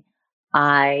why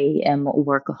I am a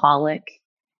workaholic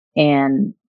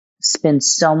and spend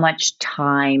so much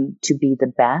time to be the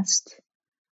best,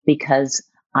 because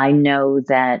I know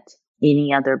that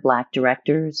any other Black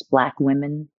directors, Black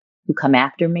women who come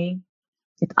after me,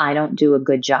 if I don't do a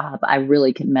good job, I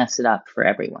really can mess it up for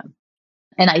everyone.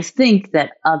 And I think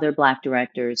that other Black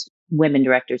directors, women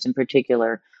directors in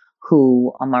particular,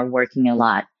 who are working a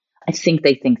lot, I think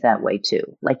they think that way too.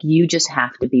 Like, you just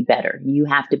have to be better. You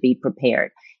have to be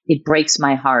prepared. It breaks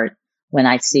my heart when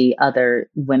I see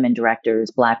other women directors,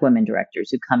 Black women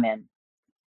directors who come in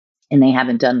and they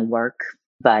haven't done the work,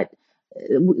 but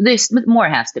there's more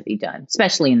has to be done,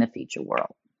 especially in the feature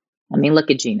world. I mean,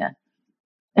 look at Gina.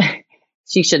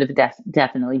 She should have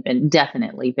definitely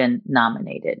been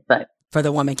nominated, but for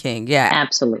the Woman King. Yeah,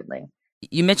 absolutely.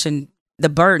 You mentioned the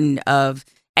burden of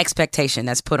expectation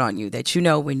that's put on you, that,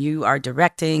 when you are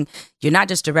directing, you're not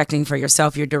just directing for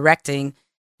yourself, you're directing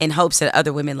in hopes that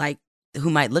other women who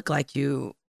might look like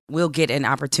you will get an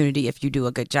opportunity if you do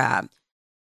a good job.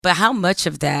 But how much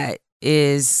of that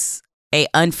is a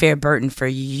unfair burden for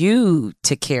you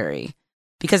to carry?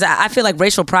 Because I feel like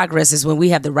racial progress is when we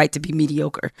have the right to be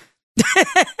mediocre.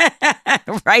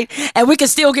 Right? And we can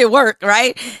still get work,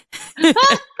 right?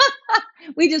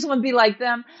 We just want to be like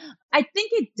them. I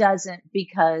think it doesn't,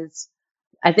 because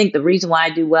I think the reason why I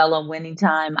do well on Winning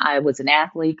Time, I was an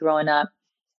athlete growing up.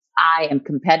 I am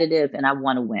competitive and I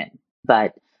want to win,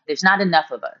 but there's not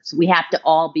enough of us. We have to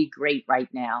all be great right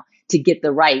now to get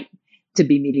the right to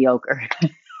be mediocre.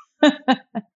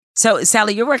 So,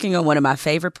 Sally, you're working on one of my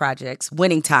favorite projects,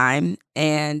 Winning Time,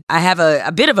 and I have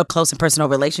a bit of a close and personal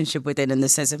relationship with it in the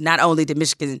sense of not only did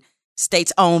Michigan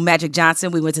State's own Magic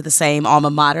Johnson, we went to the same alma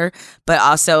mater, but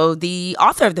also the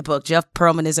author of the book, Jeff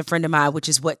Pearlman, is a friend of mine, which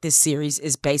is what this series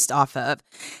is based off of.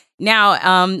 Now,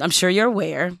 I'm sure you're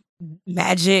aware,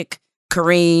 Magic,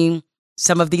 Kareem,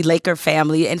 some of the Laker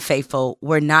family and faithful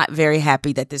were not very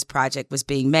happy that this project was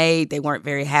being made. They weren't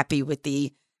very happy with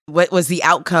what was the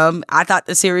outcome. I thought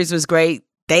the series was great.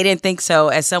 They didn't think so.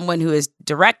 As someone who has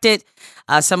directed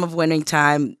some of Winning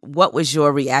Time, what was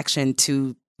your reaction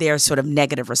to their sort of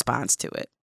negative response to it?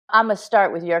 I'm going to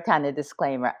start with your kind of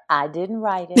disclaimer. I didn't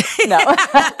write it. No.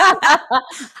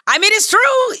 I mean, it's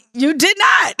true. You did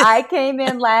not. I came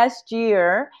in last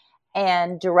year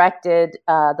and directed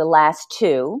the last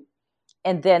two.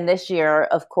 And then this year,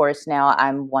 of course, now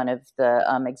I'm one of the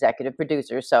executive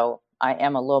producers. So I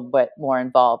am a little bit more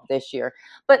involved this year.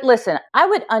 But listen, I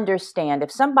would understand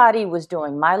if somebody was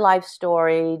doing my life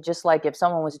story, just like if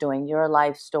someone was doing your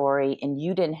life story and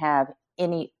you didn't have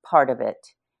any part of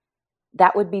it,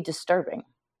 that would be disturbing.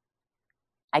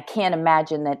 I can't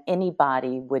imagine that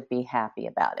anybody would be happy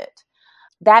about it.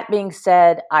 That being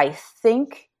said, I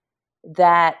think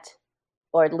that,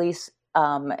 or at least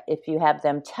if you have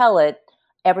them tell it,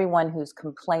 everyone who's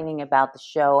complaining about the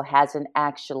show hasn't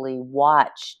actually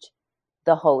watched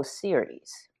the whole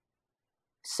series.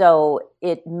 So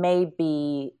it may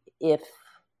be, if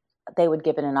they would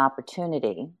give it an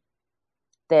opportunity,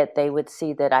 that they would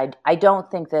see that I don't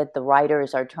think that the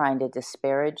writers are trying to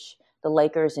disparage the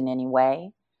Lakers in any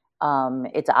way.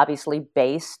 It's obviously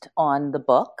based on the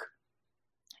book,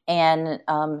 and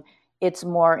it's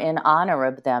more in honor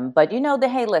of them. But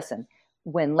hey, listen,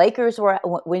 when Lakers were,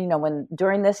 when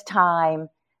during this time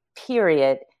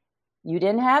period, you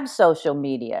didn't have social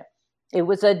media. It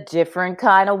was a different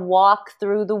kind of walk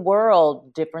through the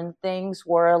world. Different things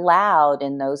were allowed,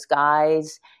 and those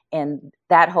guys and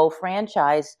that whole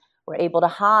franchise were able to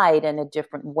hide in a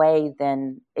different way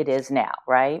than it is now,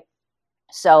 right?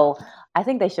 So I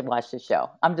think they should watch the show.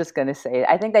 I'm just going to say it.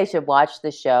 I think they should watch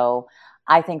the show.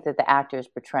 I think that the actors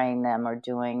portraying them are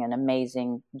doing an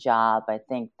amazing job. I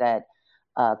think that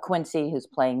Quincy, who's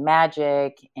playing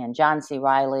Magic, and John C.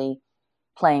 Reilly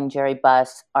playing Jerry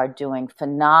Buss are doing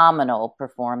phenomenal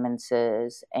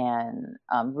performances and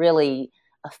really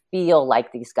feel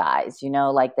like these guys,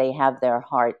 like they have their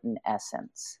heart and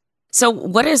essence. So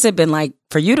what has it been like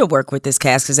for you to work with this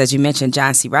cast? Because as you mentioned,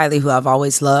 John C. Reilly, who I've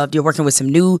always loved, you're working with some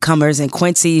newcomers, and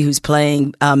Quincy, who's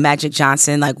playing Magic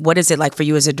Johnson. Like, what is it like for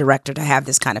you as a director to have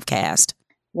this kind of cast?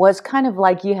 Well, it's kind of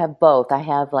like you have both. I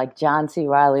have like John C.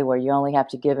 Reilly, where you only have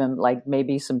to give him like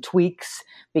maybe some tweaks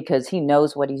because he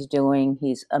knows what he's doing.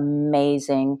 He's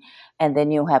amazing. And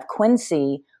then you have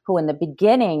Quincy, who in the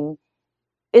beginning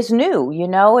is new,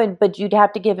 but you'd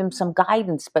have to give him some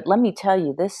guidance. But let me tell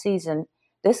you, this season,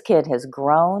 this kid has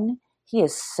grown. He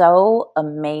is so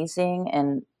amazing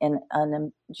and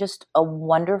just a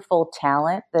wonderful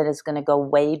talent that is going to go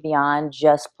way beyond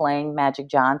just playing Magic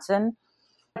Johnson.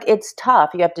 It's tough.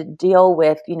 You have to deal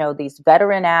with, these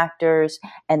veteran actors,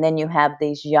 and then you have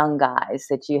these young guys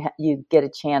that you get a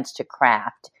chance to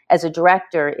craft. As a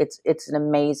director, it's an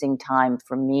amazing time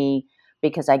for me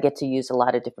because I get to use a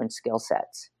lot of different skill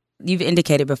sets. You've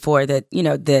indicated before that,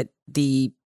 that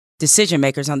the decision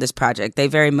makers on this project, they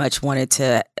very much wanted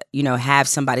to, have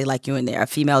somebody like you in there, a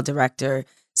female director,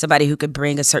 somebody who could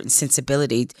bring a certain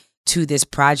sensibility to this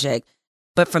project.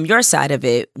 But from your side of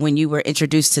it, when you were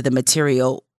introduced to the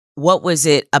material, what was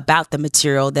it about the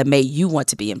material that made you want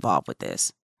to be involved with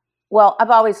this? Well, I've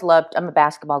always loved, I'm a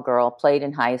basketball girl, played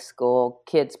in high school,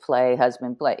 kids play,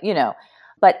 husband play,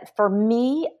 But for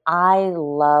me, I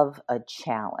love a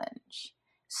challenge.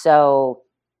 So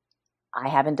I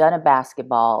haven't done a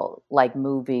basketball like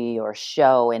movie or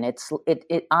show, and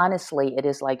it honestly, it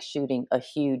is like shooting a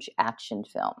huge action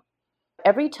film.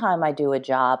 Every time I do a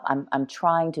job, I'm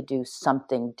trying to do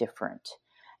something different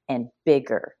and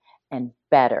bigger and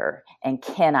better, and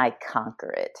can I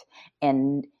conquer it?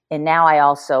 And now I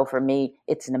also, for me,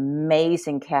 it's an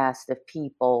amazing cast of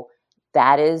people.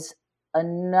 That is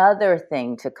another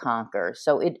thing to conquer.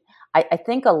 So I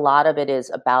think a lot of it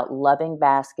is about loving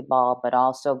basketball, but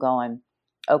also going,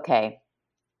 okay,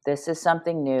 this is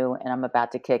something new and I'm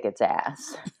about to kick its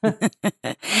ass.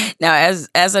 Now,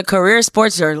 as a career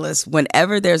sports journalist,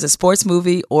 whenever there's a sports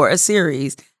movie or a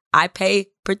series, I pay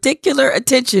particular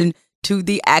attention to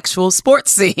the actual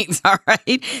sports scenes, all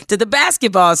right, to the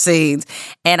basketball scenes.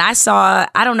 And I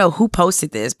don't know who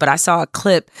posted this, but I saw a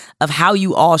clip of how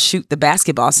you all shoot the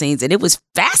basketball scenes. And it was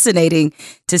fascinating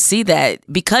to see that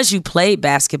because you played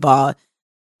basketball,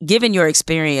 given your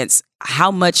experience,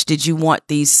 how much did you want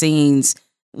these scenes?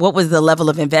 What was the level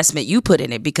of investment you put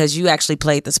in it because you actually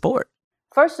played the sport?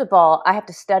 First of all, I have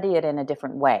to study it in a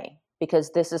different way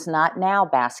because this is not now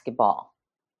basketball.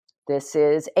 This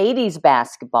is 80s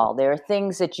basketball. There are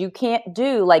things that you can't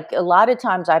do. Like a lot of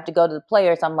times I have to go to the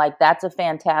players. I'm like, that's a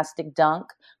fantastic dunk,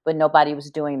 but nobody was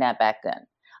doing that back then.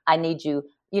 I need you,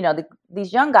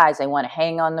 these young guys, they want to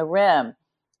hang on the rim.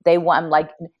 I'm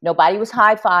like, nobody was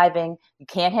high-fiving. You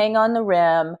can't hang on the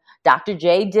rim. Dr.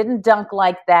 J didn't dunk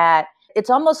like that. It's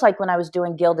almost like when I was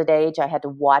doing Gilded Age, I had to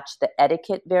watch the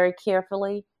etiquette very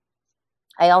carefully.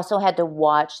 I also had to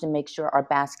watch to make sure our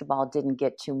basketball didn't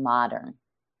get too modern.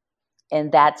 And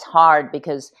that's hard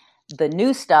because the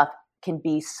new stuff can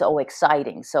be so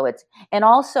exciting. And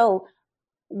also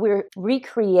we're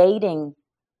recreating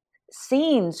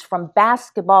scenes from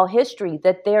basketball history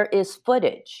that there is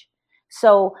footage.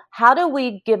 So how do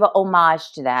we give a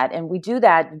homage to that? And we do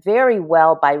that very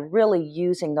well by really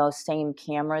using those same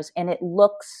cameras, and it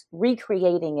looks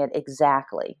recreating it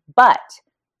exactly. But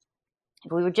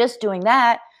if we were just doing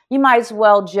that, you might as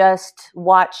well just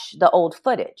watch the old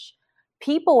footage.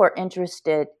 People were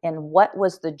interested in what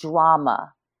was the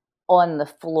drama on the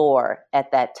floor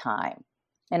at that time.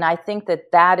 And I think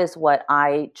that is what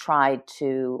I tried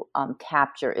to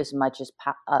capture as much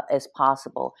as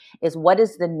possible, is what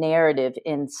is the narrative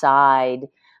inside,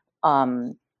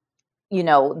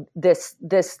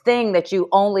 this thing that you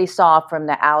only saw from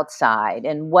the outside,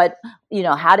 and what,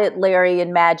 how did Larry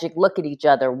and Magic look at each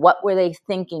other? What were they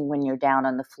thinking when you're down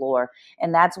on the floor?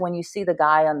 And that's when you see the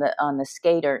guy on the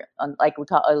skater, like we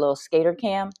call a little skater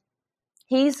cam.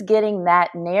 He's getting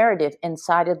that narrative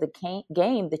inside of the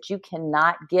game that you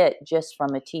cannot get just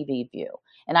from a TV view.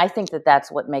 And I think that's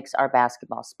what makes our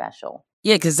basketball special.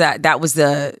 Yeah, because that was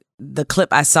the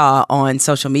clip I saw on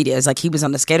social media. It's like he was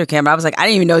on the skater camera. I was like, I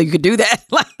didn't even know you could do that.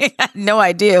 Like, I had no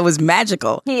idea. It was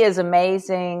magical. He is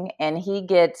amazing, and he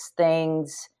gets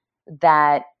things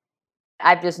that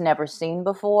I've just never seen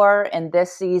before. And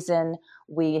this season,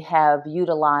 we have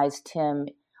utilized him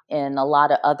in a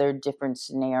lot of other different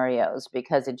scenarios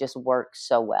because it just works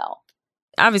so well.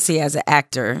 Obviously, as an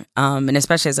actor, and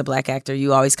especially as a Black actor,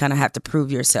 you always kind of have to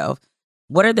prove yourself.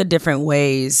 What are the different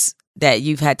ways that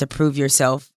you've had to prove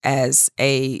yourself as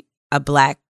a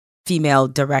Black female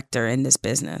director in this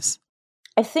business?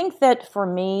 I think that for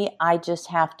me, I just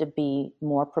have to be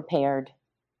more prepared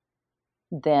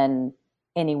than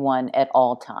anyone at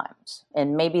all times.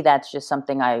 And maybe that's just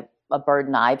something a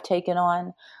burden I've taken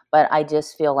on, but I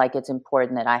just feel like it's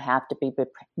important that I have to be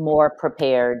more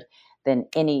prepared than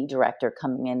any director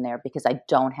coming in there because I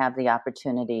don't have the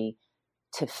opportunity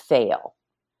to fail.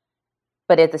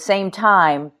 But at the same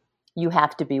time, you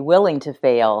have to be willing to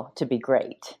fail to be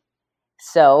great.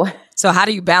 So how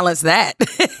do you balance that?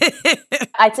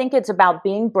 I think it's about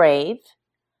being brave,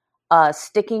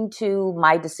 sticking to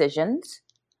my decisions,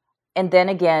 and then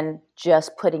again,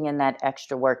 just putting in that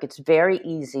extra work. It's very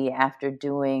easy after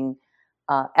doing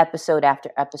episode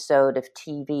after episode of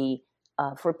TV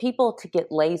for people to get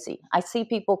lazy. I see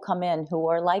people come in who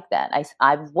are like that.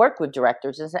 I've worked with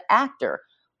directors as an actor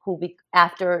who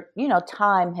after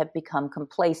time have become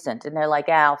complacent, and they're like,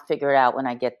 I'll figure it out when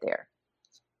I get there.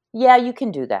 Yeah, you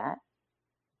can do that,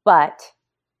 but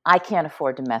I can't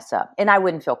afford to mess up, and I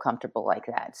wouldn't feel comfortable like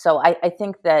that. So I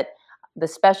think that the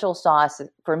special sauce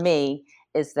for me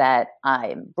is that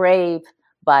I'm brave,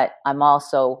 but I'm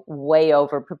also way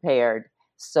over prepared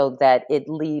so that it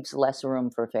leaves less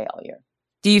room for failure.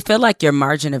 Do you feel like your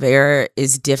margin of error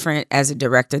is different as a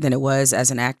director than it was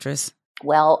as an actress?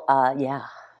 Well, yeah.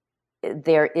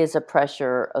 There is a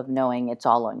pressure of knowing it's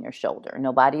all on your shoulder.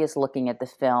 Nobody is looking at the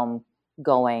film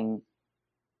going,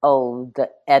 oh, the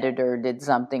editor did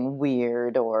something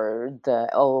weird, or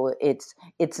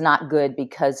it's not good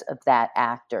because of that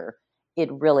actor.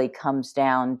 It really comes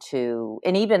down to,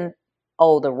 and even,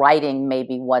 the writing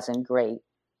maybe wasn't great.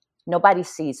 Nobody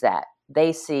sees that.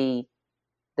 They see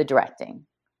the directing,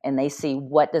 and they see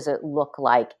what does it look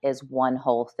like as one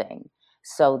whole thing.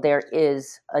 So there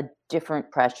is a different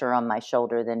pressure on my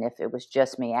shoulder than if it was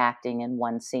just me acting in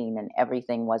one scene and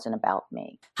everything wasn't about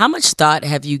me. How much thought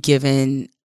have you given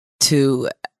to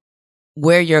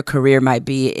where your career might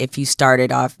be if you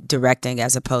started off directing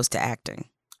as opposed to acting?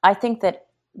 I think that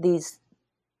these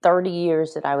 30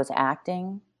 years that I was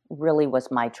acting really was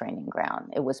my training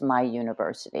ground. It was my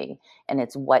university, and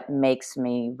it's what makes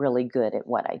me really good at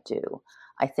what I do.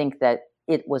 I think that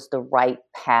it was the right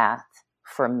path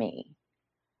for me.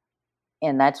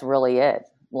 And that's really it.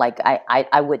 Like,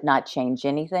 I would not change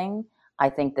anything. I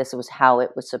think this was how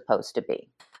it was supposed to be.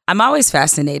 I'm always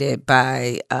fascinated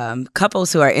by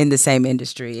couples who are in the same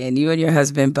industry, and you and your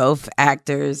husband, both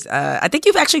actors. I think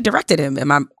you've actually directed him.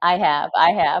 I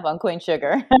have on Queen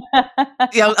Sugar.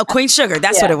 Queen Sugar.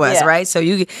 That's what it was, right? So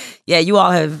you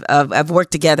all have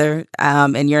worked together,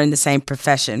 and you're in the same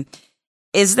profession.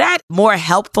 Is that more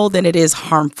helpful than it is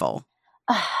harmful?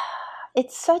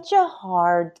 It's such a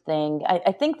hard thing.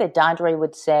 I think that Dondre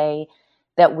would say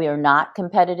that we are not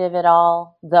competitive at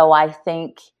all, though I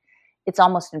think it's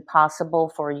almost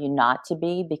impossible for you not to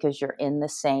be because you're in the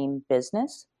same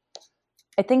business.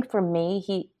 I think for me,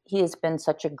 he has been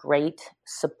such a great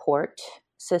support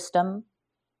system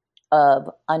of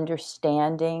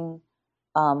understanding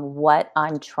what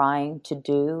I'm trying to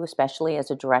do, especially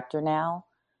as a director now,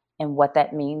 and what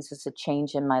that means is a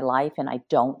change in my life. And I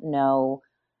don't know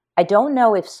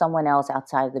if someone else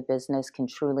outside of the business can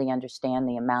truly understand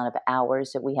the amount of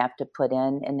hours that we have to put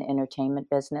in the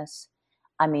entertainment business.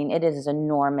 I mean, it is an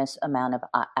enormous amount of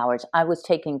hours. I was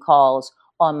taking calls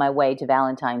on my way to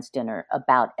Valentine's dinner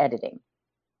about editing.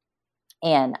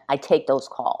 And I take those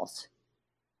calls.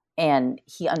 And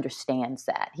he understands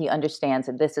that. He understands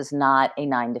that this is not a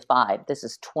 9 to 5. This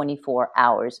is 24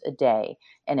 hours a day.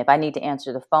 And if I need to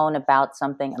answer the phone about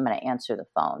something, I'm going to answer the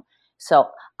phone. So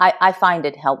I find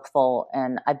it helpful.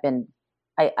 And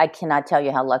I cannot tell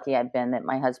you how lucky I've been that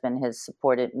my husband has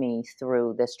supported me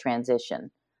through this transition,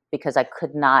 because I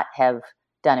could not have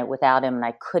done it without him. And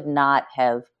I could not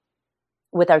have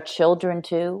with our children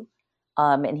too.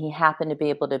 And he happened to be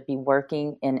able to be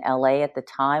working in LA at the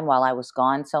time while I was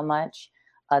gone so much.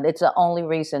 It's the only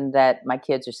reason that my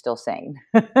kids are still sane.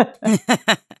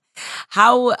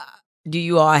 How do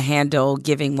you all handle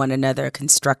giving one another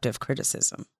constructive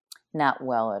criticism? Not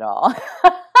well at all.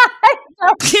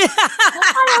 I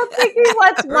don't think he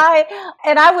wants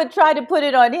and I would try to put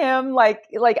it on him. Like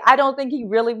I don't think he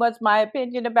really wants my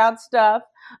opinion about stuff.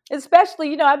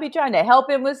 Especially, I'd be trying to help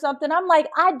him with something. I'm like,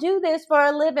 I do this for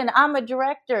a living. I'm a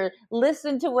director.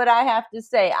 Listen to what I have to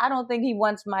say. I don't think he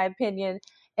wants my opinion.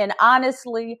 And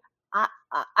honestly, if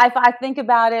I think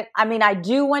about it, I mean, I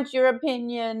do want your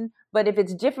opinion, but if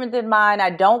it's different than mine, I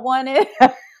don't want it.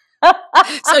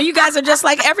 So you guys are just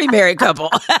like every married couple.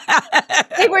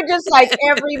 They were just like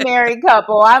every married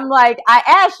couple. I'm like, I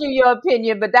asked you your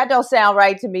opinion, but that don't sound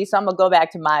right to me. So I'm going to go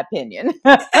back to my opinion.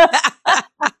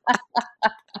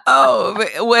 Oh,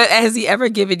 well, has he ever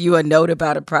given you a note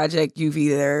about a project you've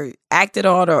either acted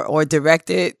on or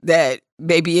directed that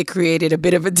maybe it created a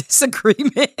bit of a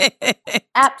disagreement?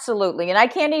 Absolutely. And I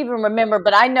can't even remember,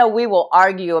 but I know we will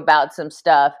argue about some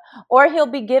stuff, or he'll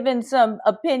be given some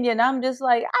opinion. I'm just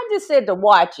like, I just said to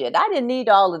watch it. I didn't need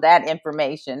all of that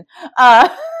information.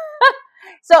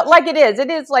 So like it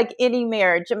is like any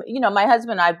marriage. My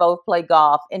husband and I both play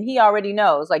golf, and he already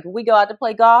knows, like, if we go out to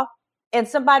play golf and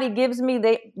somebody gives me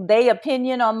they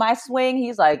opinion on my swing,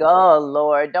 he's like, oh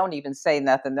Lord, don't even say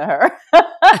nothing to her.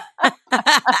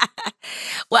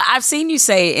 Well, I've seen you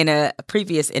say in a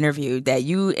previous interview that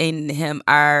you and him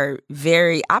are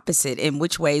very opposite. In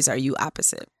which ways are you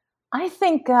opposite? I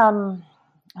think, oh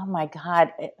my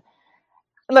God.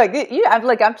 Look,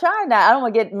 I'm trying not. I don't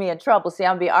want to get me in trouble. See,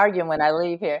 I'm going to be arguing when I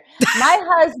leave here. My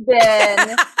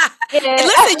husband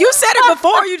Listen, you said it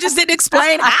before. You just didn't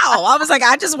explain how. I was like,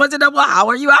 I just want to know, well, how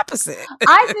are you opposite?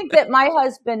 I think that my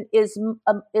husband is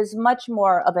much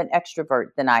more of an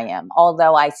extrovert than I am,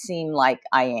 although I seem like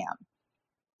I am.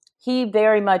 He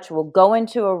very much will go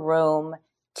into a room,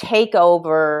 take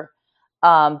over,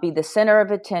 be the center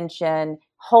of attention,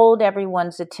 hold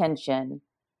everyone's attention.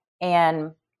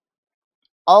 And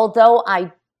although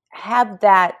I have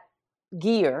that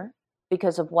gear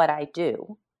because of what I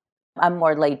do, I'm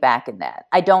more laid back in that.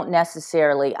 I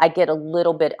get a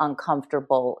little bit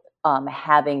uncomfortable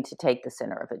having to take the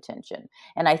center of attention.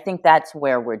 And I think that's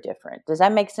where we're different. Does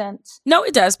that make sense? No,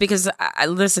 it does, because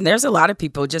listen, there's a lot of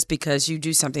people, just because you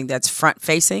do something that's front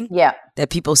facing, that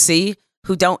people see,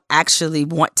 who don't actually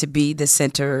want to be the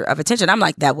center of attention. I'm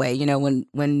like that way.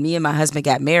 When me and my husband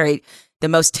got married, the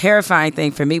most terrifying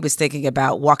thing for me was thinking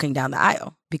about walking down the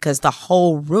aisle, because the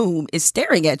whole room is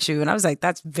staring at you. And I was like,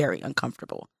 that's very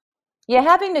uncomfortable. Yeah,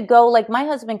 having to go, like, my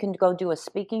husband can go do a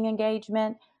speaking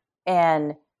engagement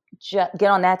and get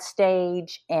on that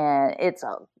stage, and it's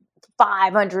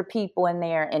 500 people in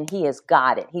there, and he has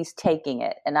got it. He's taking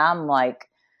it. And I'm like,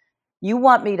 you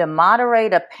want me to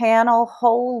moderate a panel?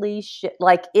 Holy shit.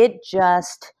 Like, it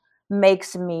just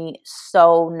makes me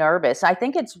so nervous. I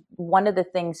think it's one of the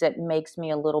things that makes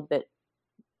me a little bit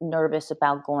nervous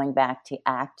about going back to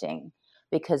acting,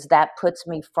 because that puts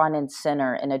me front and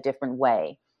center in a different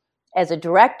way. As a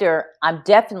director, I'm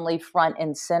definitely front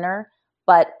and center,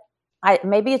 but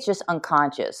maybe it's just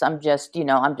unconscious. I'm just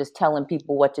telling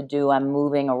people what to do. I'm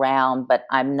moving around, but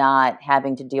I'm not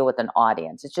having to deal with an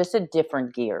audience. It's just a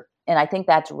different gear. And I think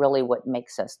that's really what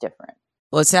makes us different.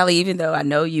 Well, Sally, even though I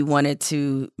know you wanted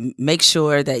to make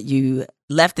sure that you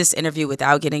left this interview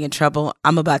without getting in trouble,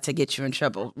 I'm about to get you in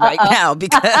trouble right now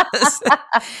because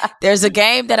there's a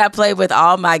game that I play with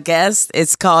all my guests.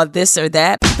 It's called This or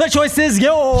That. The choice is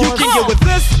yours. You can get with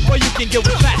this or you can get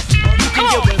with that. You can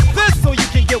get with this or you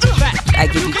can get with that. I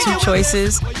give you two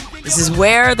choices. This is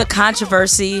where the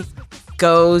controversy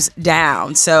goes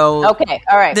down. So, okay,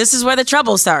 all right. This is where the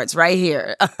trouble starts, right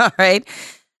here. All right.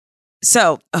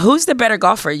 So, who's the better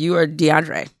golfer, you or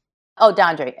DeAndre? Oh,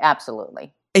 DeAndre,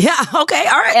 absolutely. Yeah, okay,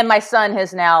 all right. And my son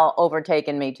has now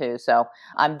overtaken me too, so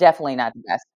I'm definitely not the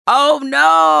best. Oh,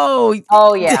 no.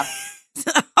 Oh, yeah.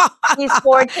 He's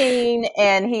 14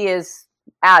 and he is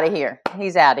out of here.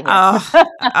 He's out of here.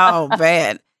 Oh,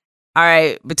 man. All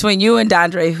right, between you and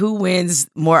DeAndre, who wins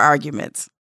more arguments?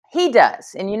 He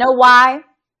does. And you know why?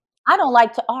 I don't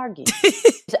like to argue.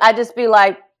 I just be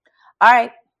like, all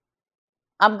right,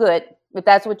 I'm good. If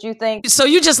that's what you think. So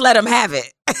you just let him have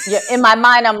it. Yeah, in my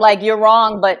mind, I'm like, you're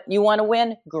wrong, but you want to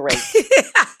win? Great.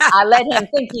 I let him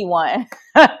think he won.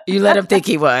 You let him think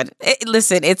he won.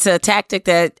 Listen, it's a tactic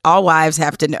that all wives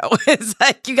have to know. It's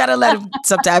like you got to let him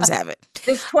sometimes have it.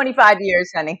 It's 25 years,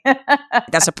 honey.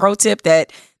 That's a pro tip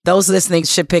that those listening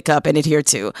should pick up and adhere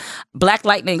to. Black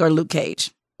Lightning or Luke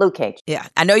Cage? Luke Cage. Yeah,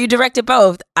 I know you directed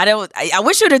both. I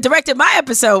wish you would have directed my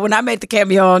episode when I made the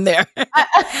cameo on there.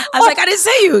 I was like, I didn't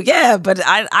see you. Yeah, but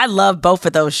I love both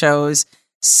of those shows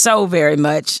so very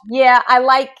much. Yeah, I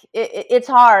like it. It's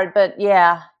hard, but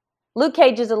yeah. Luke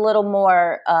Cage is a little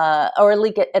more, or at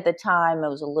least at the time, it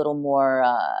was a little more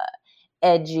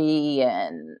edgy,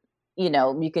 and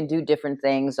you can do different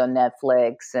things on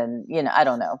Netflix, and I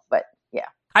don't know, but yeah.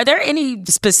 Are there any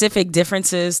specific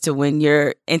differences to when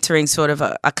you're entering sort of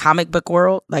a comic book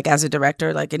world, like as a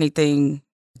director, like anything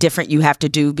different you have to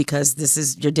do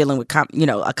because you're dealing with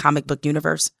a comic book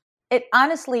universe? It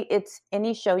honestly, it's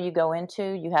any show you go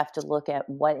into, you have to look at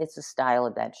what is the style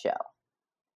of that show.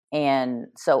 And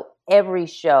so every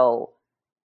show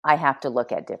I have to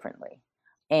look at differently.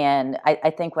 And I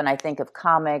think when I think of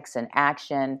comics and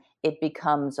action, it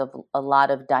becomes a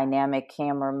lot of dynamic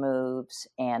camera moves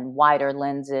and wider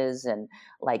lenses and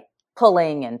like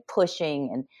pulling and pushing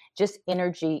and just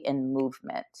energy and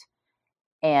movement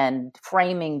and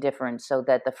framing different so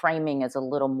that the framing is a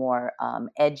little more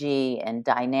edgy and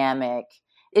dynamic.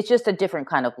 It's just a different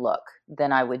kind of look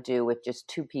than I would do with just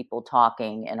two people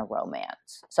talking in a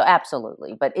romance. So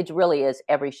absolutely. But it really is,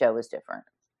 every show is different.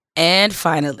 And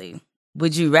finally,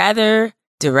 would you rather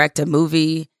direct a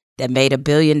movie that made $1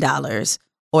 billion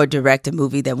or direct a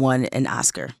movie that won an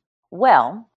Oscar?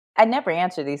 Well, I never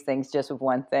answer these things just with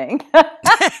one thing.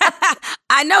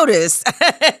 I noticed.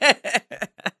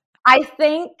 I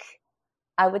think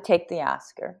I would take the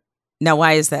Oscar. Now,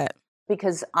 why is that?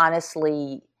 Because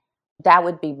honestly, that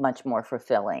would be much more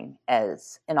fulfilling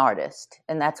as an artist.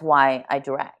 And that's why I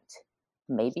direct.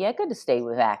 Maybe I could have stayed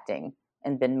with acting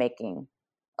and been making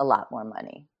a lot more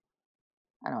money.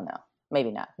 I don't know. Maybe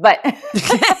not. But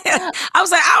I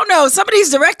was like, I don't know. Some of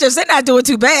these directors, they're not doing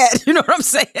too bad. You know what I'm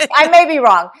saying? I may be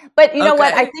wrong. But you know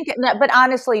what? I think, but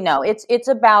honestly, no. It's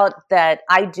about that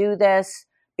I do this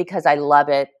because I love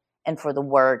it and for the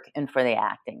work and for the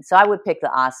acting. So I would pick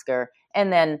the Oscar.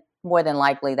 And then more than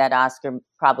likely that Oscar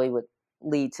probably would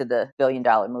lead to the $1 billion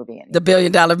movie. Anyway. The $1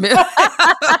 billion movie.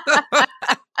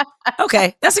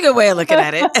 Okay, that's a good way of looking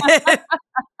at it.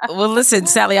 Well, listen,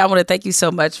 Sally, I want to thank you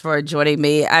so much for joining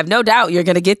me. I have no doubt you're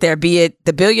going to get there, be it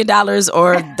the $1 billion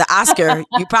or the Oscar.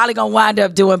 You're probably going to wind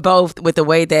up doing both with the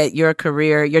way that your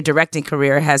directing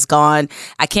career has gone.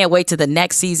 I can't wait to the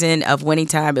next season of Winning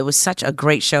Time. It was such a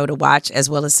great show to watch, as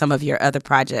well as some of your other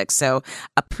projects. So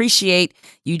appreciate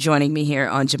you joining me here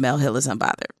on Jemele Hill is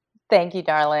Unbothered. Thank you,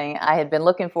 darling. I had been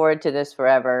looking forward to this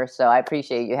forever, so I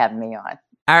appreciate you having me on.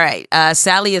 All right.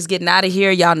 Sally is getting out of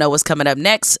here. Y'all know what's coming up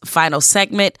next. Final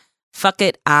segment. Fuck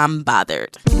it, I'm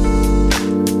bothered. Time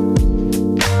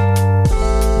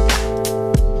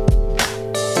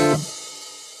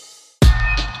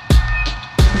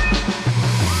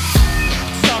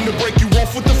to break you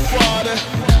off with the Friday.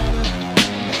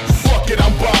 Fuck it,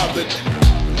 I'm bothered.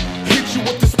 Hit you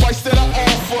with the spice that I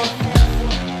offer.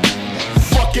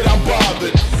 Fuck it, I'm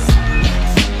bothered.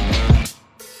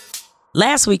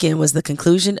 Last weekend was the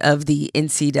conclusion of the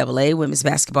NCAA women's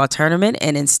basketball tournament,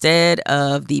 and instead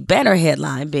of the banner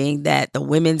headline being that the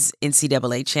women's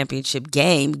NCAA championship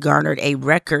game garnered a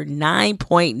record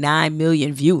 9.9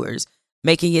 million viewers,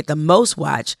 making it the most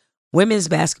watched women's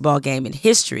basketball game in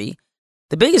history,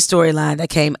 the biggest storyline that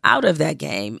came out of that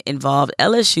game involved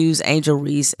LSU's Angel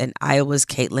Reese and Iowa's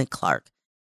Caitlin Clark,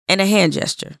 and a hand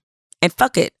gesture. And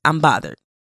fuck it, I'm bothered.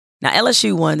 Now,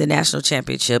 LSU won the national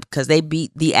championship because they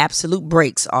beat the absolute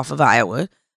brakes off of Iowa,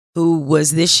 who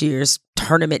was this year's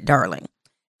tournament darling.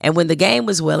 And when the game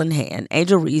was well in hand,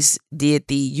 Angel Reese did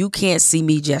the "you can't see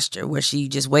me" gesture, where she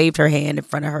just waved her hand in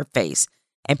front of her face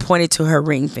and pointed to her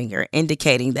ring finger,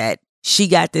 indicating that she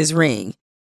got this ring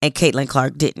and Caitlin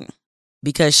Clark didn't,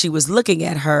 because she was looking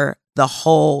at her the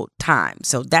whole time.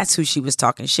 So that's who she was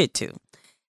talking shit to.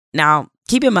 Now,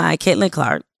 keep in mind, Caitlin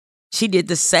Clark, she did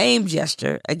the same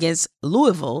gesture against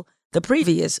Louisville the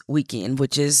previous weekend,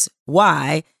 which is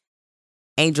why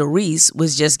Angel Reese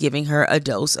was just giving her a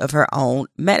dose of her own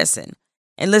medicine.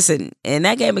 And listen, in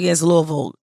that game against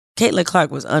Louisville, Caitlin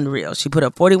Clark was unreal. She put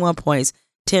up 41 points,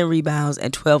 10 rebounds,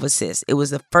 and 12 assists. It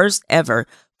was the first ever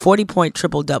 40-point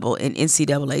triple-double in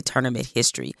NCAA tournament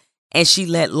history, and she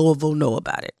let Louisville know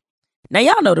about it. Now,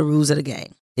 y'all know the rules of the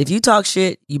game. If you talk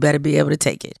shit, you better be able to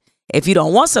take it. If you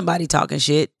don't want somebody talking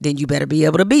shit, then you better be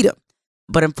able to beat them.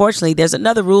 But unfortunately, there's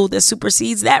another rule that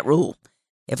supersedes that rule.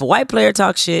 If a white player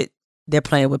talks shit, they're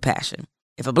playing with passion.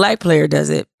 If a black player does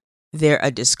it, they're a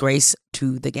disgrace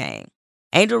to the game.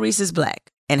 Angel Reese is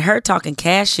black, and her talking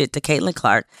cash shit to Caitlin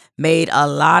Clark made a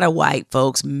lot of white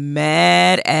folks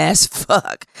mad as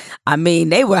fuck. I mean,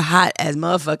 they were hot as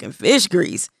motherfucking fish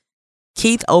grease.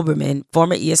 Keith Olbermann,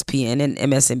 former ESPN and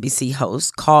MSNBC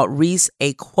host, called Reese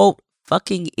a, quote,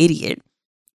 fucking idiot.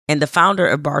 And the founder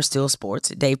of Barstool Sports,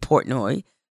 Dave Portnoy,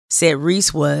 said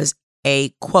Reese was a,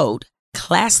 quote,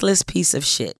 classless piece of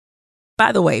shit.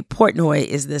 By the way, Portnoy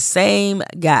is the same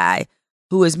guy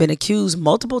who has been accused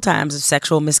multiple times of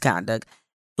sexual misconduct,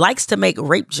 likes to make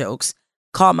rape jokes,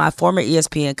 called my former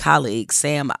ESPN colleague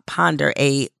Sam Ponder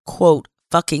a, quote,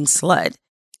 fucking slut.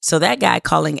 So that guy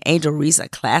calling Angel Reese a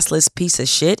classless piece of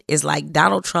shit is like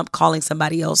Donald Trump calling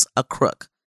somebody else a crook.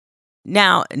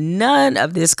 Now, none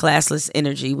of this classless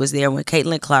energy was there when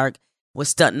Caitlin Clark was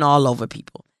stunting all over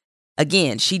people.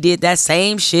 Again, she did that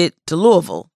same shit to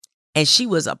Louisville, and she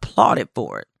was applauded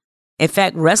for it. In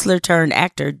fact, wrestler turned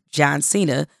actor John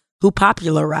Cena, who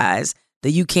popularized the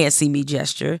 "you can't see me"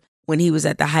 gesture when he was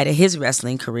at the height of his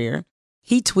wrestling career,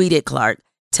 he tweeted Clark,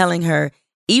 telling her,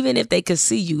 even if they could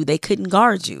see you, they couldn't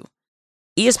guard you.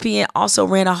 ESPN also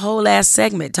ran a whole ass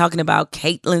segment talking about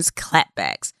Caitlin's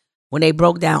clapbacks, when they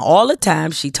broke down all the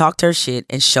time she talked her shit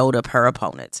and showed up her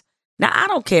opponents. Now, I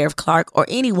don't care if Clark or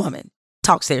any woman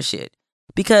talks their shit,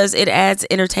 because it adds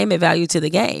entertainment value to the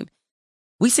game.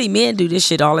 We see men do this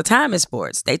shit all the time in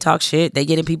sports. They talk shit, they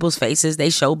get in people's faces, they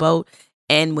showboat,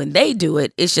 and when they do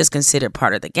it, it's just considered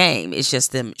part of the game. It's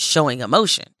just them showing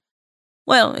emotion.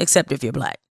 Well, except if you're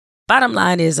black. Bottom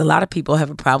line is, a lot of people have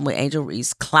a problem with Angel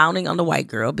Reese clowning on the white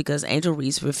girl because Angel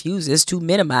Reese refuses to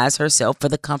minimize herself for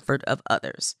the comfort of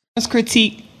others.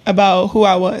 Critique about who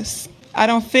I was. I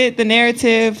don't fit the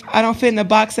narrative. I don't fit in the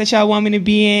box that y'all want me to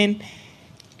be in.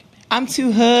 I'm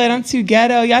too hood. I'm too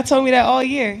ghetto. Y'all told me that all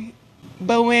year.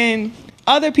 But when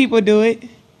other people do it,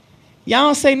 y'all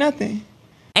don't say nothing.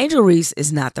 Angel Reese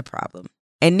is not the problem,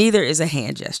 and neither is a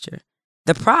hand gesture.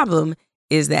 The problem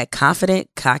is that confident,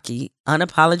 cocky,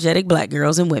 unapologetic black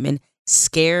girls and women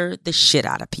scare the shit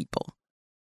out of people.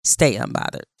 Stay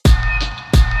unbothered.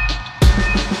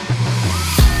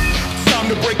 Time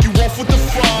to break you off with the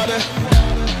Friday.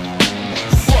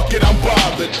 Fuck it, I'm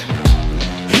bothered.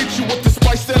 Hit you with the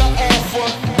spice that I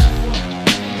offer.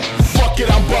 Fuck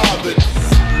it, I'm bothered.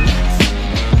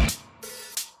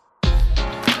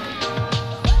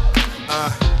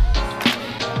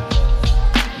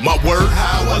 My word,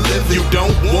 how I live, you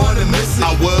don't wanna miss it.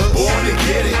 I was born to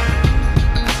get it.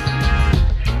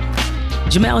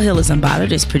 Jamel Hill is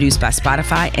Unbothered is produced by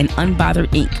Spotify and Unbothered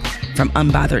Inc. From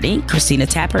Unbothered Inc., Christina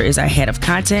Tapper is our head of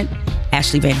content.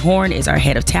 Ashley Van Horn is our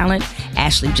head of talent.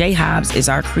 Ashley J. Hobbs is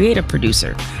our creative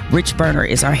producer. Rich Berner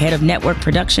is our head of network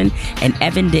production. And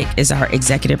Evan Dick is our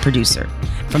executive producer.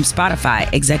 From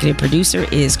Spotify, executive producer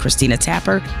is Christina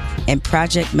Tapper, and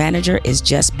project manager is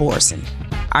Jess Borson.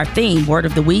 Our theme, Word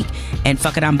of the Week, and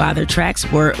Fuck It, I'm Bothered tracks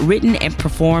were written and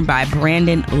performed by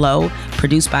Brandon Lowe,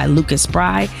 produced by Lucas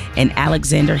Spry and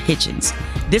Alexander Hitchens.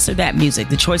 This or That Music,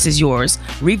 the choice is yours,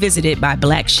 revisited by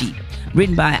Black Sheep,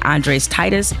 written by Andres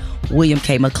Titus, William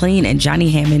K. McLean, and Johnny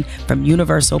Hammond from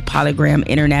Universal Polygram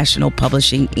International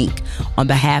Publishing, Inc. on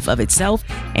behalf of itself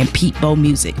and Pete Bow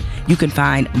Music. You can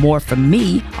find more from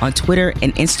me on Twitter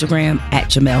and Instagram at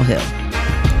Jamel Hill.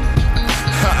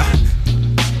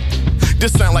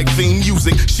 This sound like theme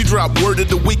music. She dropped word of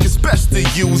the week, it's best to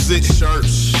use it.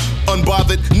 Church.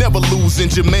 Unbothered, never losing.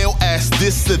 Jamel asked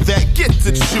this or that, get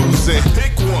to choosing.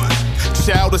 Pick one.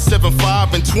 Child of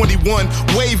 7'5" and 21.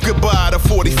 Wave goodbye to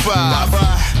 45.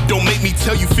 Bye-bye. Don't make me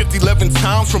tell you 50-11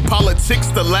 times from politics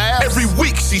to laughs. Every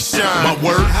week she shine. My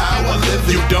word, how I live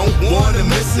it. You don't wanna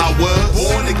miss it. I was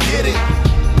born to get it.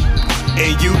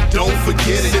 And you don't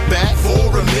forget it. Sit back for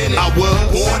a minute. I was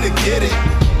born to get it.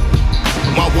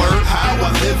 My word, how I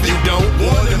live it. You don't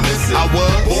wanna miss it. I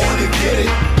was born to get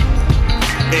it.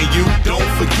 And you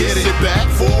don't forget it. Sit back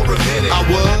for a minute. I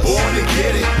was born to get it.